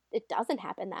it doesn't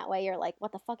happen that way, you're like,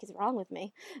 what the fuck is wrong with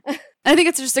me? I think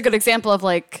it's just a good example of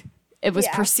like it was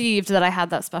Yeah. perceived that I had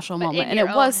that special But moment, in and your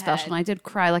it was own special, head, and I did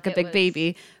cry like a it big was-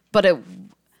 baby, but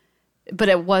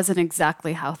it wasn't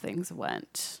exactly how things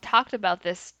went. Talked about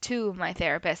this to my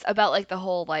therapist about like the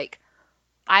whole like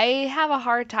I have a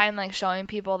hard time like showing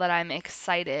people that I'm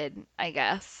excited, I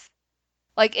guess.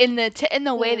 Like in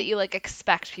the way that you like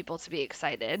expect people to be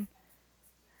excited.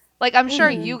 Like I'm sure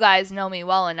you guys know me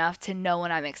well enough to know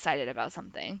when I'm excited about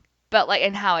something, but like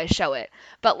and how I show it.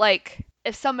 But like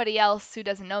if somebody else who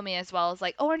doesn't know me as well is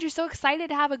like, "Oh, aren't you so excited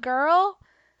to have a girl?"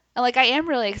 And like I am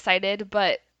really excited,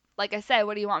 but like I said,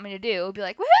 what do you want me to do? Be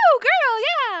like, "Woohoo, girl,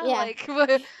 yeah!" Yeah.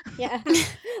 Like Yeah.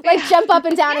 Like jump up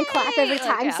and down and clap Yay! every Like,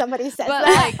 time yeah. somebody says But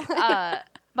that. like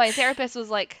my therapist was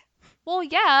like, "Well,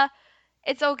 yeah,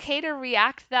 it's okay to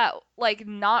react that like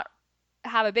not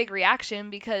have a big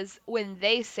reaction because when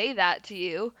they say that to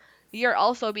you, you're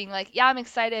also being like, yeah, I'm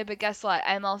excited, but guess what?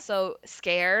 I'm also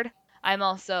scared. I'm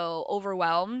also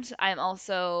overwhelmed. I'm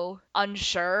also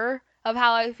unsure of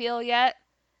how I feel yet.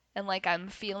 And like I'm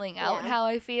feeling out Yeah. how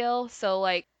I feel. So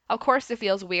like of course it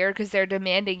feels weird because they're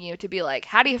demanding you to be like,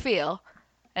 how do you feel?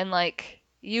 And like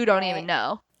you don't even Right.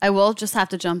 know. I will just have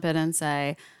to jump in and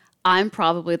say I'm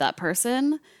probably that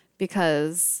person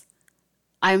because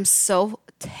I'm so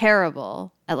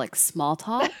terrible at like small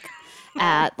talk,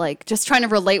 at like just trying to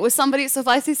relate with somebody. So if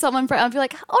I see someone, I'll be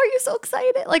like, "Oh, are you so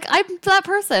excited?" Like I'm that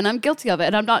person. I'm guilty of it,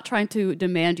 and I'm not trying to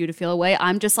demand you to feel away.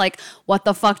 I'm just like, "What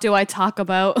the fuck do I talk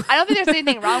about?" I don't think there's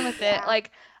anything wrong with it.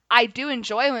 Like I do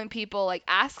enjoy when people like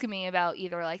ask me about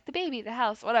either like the baby, the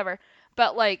house, whatever.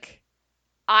 But like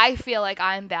I feel like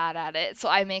I'm bad at it, so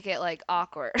I make it like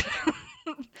awkward.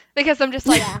 Because I'm just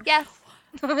like, Yeah. yes.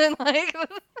 And, like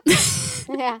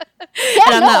Yeah.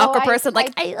 And I'm that no, awkward person,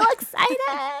 like, I- "Are you excited?"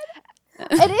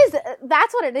 it is.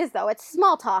 That's what it is, though. It's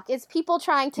small talk. It's people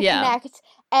trying to Yeah. connect,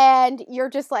 and you're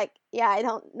just like, yeah, I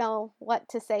don't know what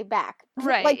to say back.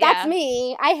 Right, Like that's yeah.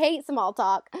 me. I hate small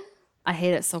talk. I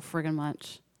hate it so friggin'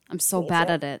 much. I'm so Me bad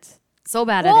too. at it. So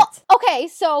bad Well, at it. okay.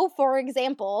 So, for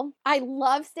example, I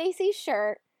love Stacy's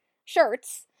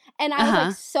shirts, and I was Uh-huh.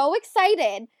 like so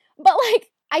excited, but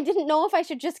like I didn't know if I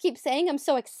should just keep saying I'm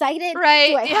so excited. Right,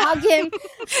 Do I yeah. hug him?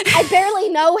 I barely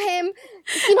know him.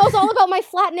 He knows all about my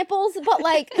flat nipples, but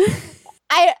like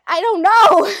I don't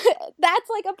know. That's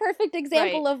like a perfect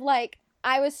example of like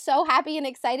I was so happy and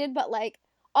excited, but like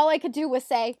all I could do was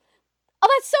say, "Oh,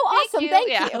 that's so awesome. Thank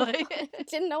Yeah, you." like- I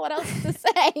didn't know what else to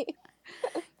say.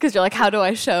 Because you're like, how do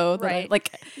I show that? Right.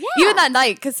 Like, even that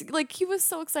night, because like he was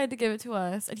so excited to give it to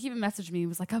us, and he even messaged me. He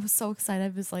was like, I was so excited.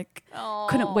 I was like,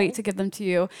 couldn't wait to give them to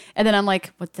you. And then I'm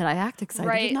like, what? Did I act excited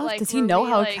Right, enough? like, Does he were know we,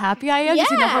 how like- happy I am? Does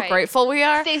he know Yeah. how Right. grateful we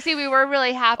are? Stacey, we were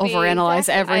really happy. Overanalyze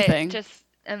Exactly. everything. I just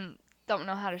don't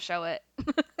know how to show it.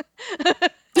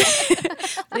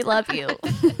 We love you.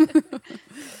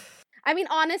 I mean,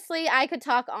 honestly, I could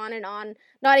talk on and on,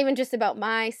 not even just about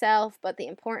myself, but the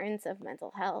importance of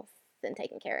mental health and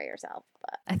taking care of yourself.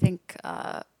 But I think.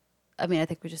 I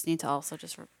think we just need to also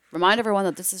just remind everyone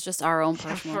that this is just our own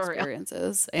personal For real.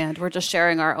 experiences, and we're just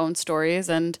sharing our own stories.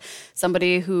 And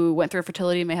somebody who went through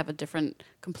fertility may have a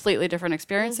completely different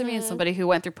experience than me, and somebody who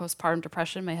went through postpartum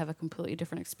depression may have a completely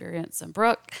different experience than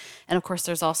Brooke. And of course,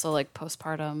 there's also like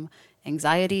postpartum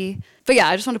anxiety. But yeah,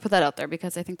 I just want to put that out there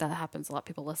because I think that happens a lot.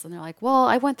 People listen, they're like, "Well,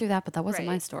 I went through that, but that wasn't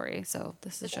my Right. story." So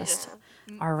this is just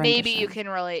our Maybe you rendition.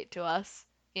 can relate to us,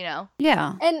 you know?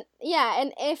 Yeah. and yeah,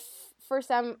 and if for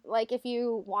some, like if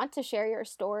you want to share your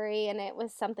story and it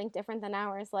was something different than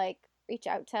ours, like reach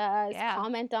out to us, Yeah.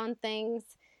 comment on things,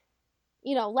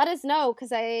 let us know, because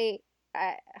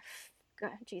God,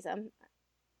 geez,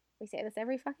 we say this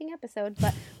every fucking episode,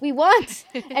 but we want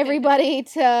everybody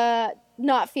to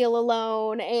not feel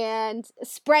alone and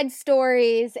spread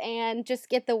stories and just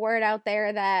get the word out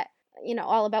there that,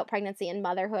 all about pregnancy and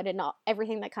motherhood and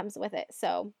everything that comes with it.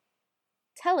 So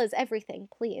tell us everything,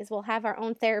 please. We'll have our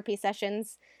own therapy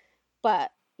sessions,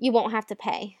 but you won't have to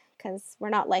pay because we're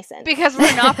not licensed. Because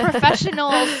we're not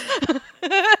professionals.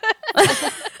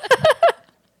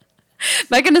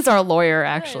 Megan is our lawyer,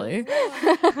 actually.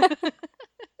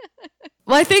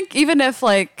 Well, I think even if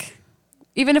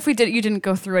you didn't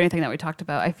go through anything that we talked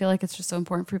about, I feel like it's just so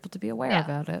important for people to be aware Yeah.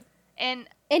 about it.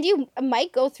 And you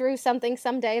might go through something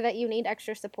someday that you need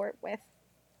extra support with.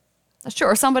 That's true.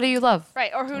 Or somebody you love.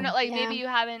 right, or who So- know, like Yeah. maybe you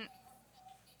haven't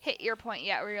hit your point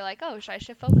yet where you're like, oh, I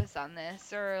should focus on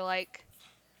this, or like,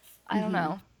 I don't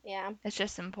know. Yeah. It's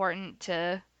just important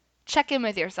to check in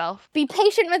with yourself. Be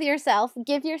patient with yourself,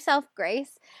 give yourself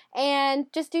grace, and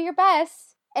just do your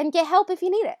best and get help if you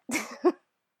need it.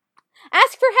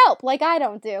 Ask for help like I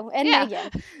don't do. And Yeah.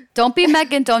 Megan. Don't be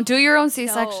Megan. Don't do your own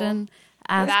C-section.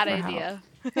 Ask Bad for help. idea.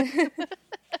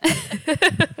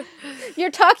 You're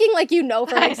talking like you know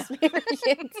from I know.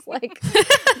 experience. Like,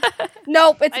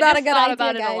 nope, it's I not just a good thought idea,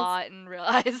 about it guys. a lot and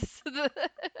realized.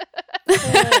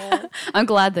 I'm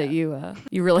glad that you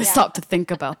really Yeah. stopped to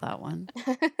think about that one.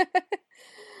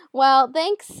 Well,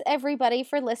 thanks everybody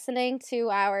for listening to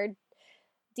our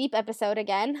deep episode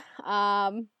again.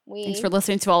 Thanks for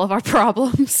listening to all of our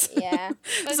problems. Yeah.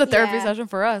 This is a therapy Yeah. session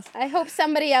for us. I hope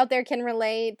somebody out there can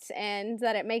relate and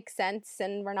that it makes sense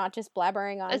and we're not just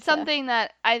blabbering on. It's something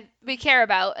that we care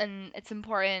about, and it's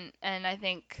important, and I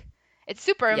think it's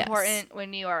super Yes. important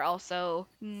when you are also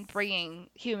bringing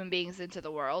human beings into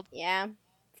the world Yeah,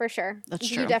 for sure. That's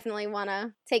You true. definitely want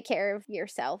to take care of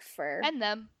yourself and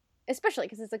them. especially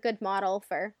because it's a good model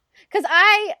for. Because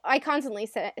I constantly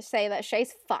say that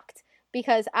Shay's fucked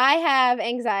because I have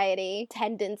anxiety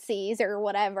tendencies or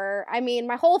whatever. I mean,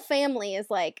 my whole family is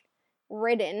like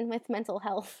ridden with mental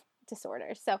health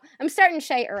disorders. So I'm starting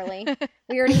Shay early.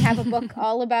 We already have a book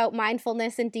all about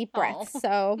mindfulness and deep breaths.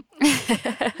 So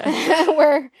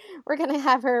we're gonna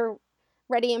have her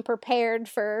ready and prepared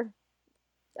for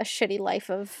a shitty life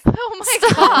of. Oh my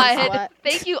Stop. god. What?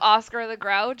 Thank you, Oscar the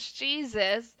Grouch.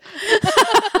 Jesus.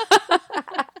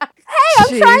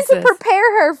 I'm trying to Jesus.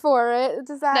 prepare her for it.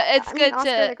 Does that? No, it's I mean, good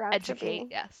Oscar the to Grouch should be- educate.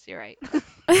 Yes, you're right.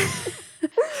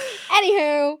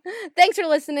 Anywho, thanks for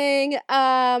listening.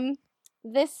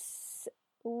 This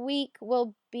week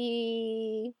will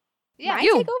be Yeah. my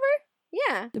You. takeover.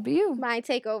 Yeah, To be you. my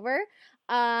takeover.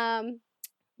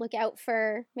 Look out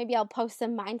for maybe I'll post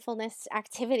some mindfulness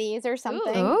activities or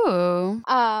something. Ooh.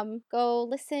 Go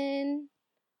listen,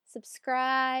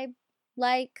 subscribe,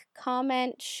 like,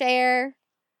 comment, share,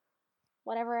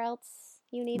 whatever else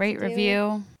you need Rate, to do.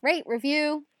 review. Rate,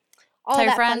 review, all Tell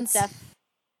your that fun friends. stuff.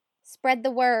 Spread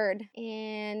the word,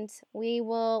 and we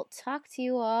will talk to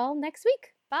you all next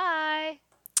week. Bye.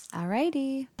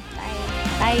 Alrighty. Bye.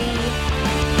 Bye.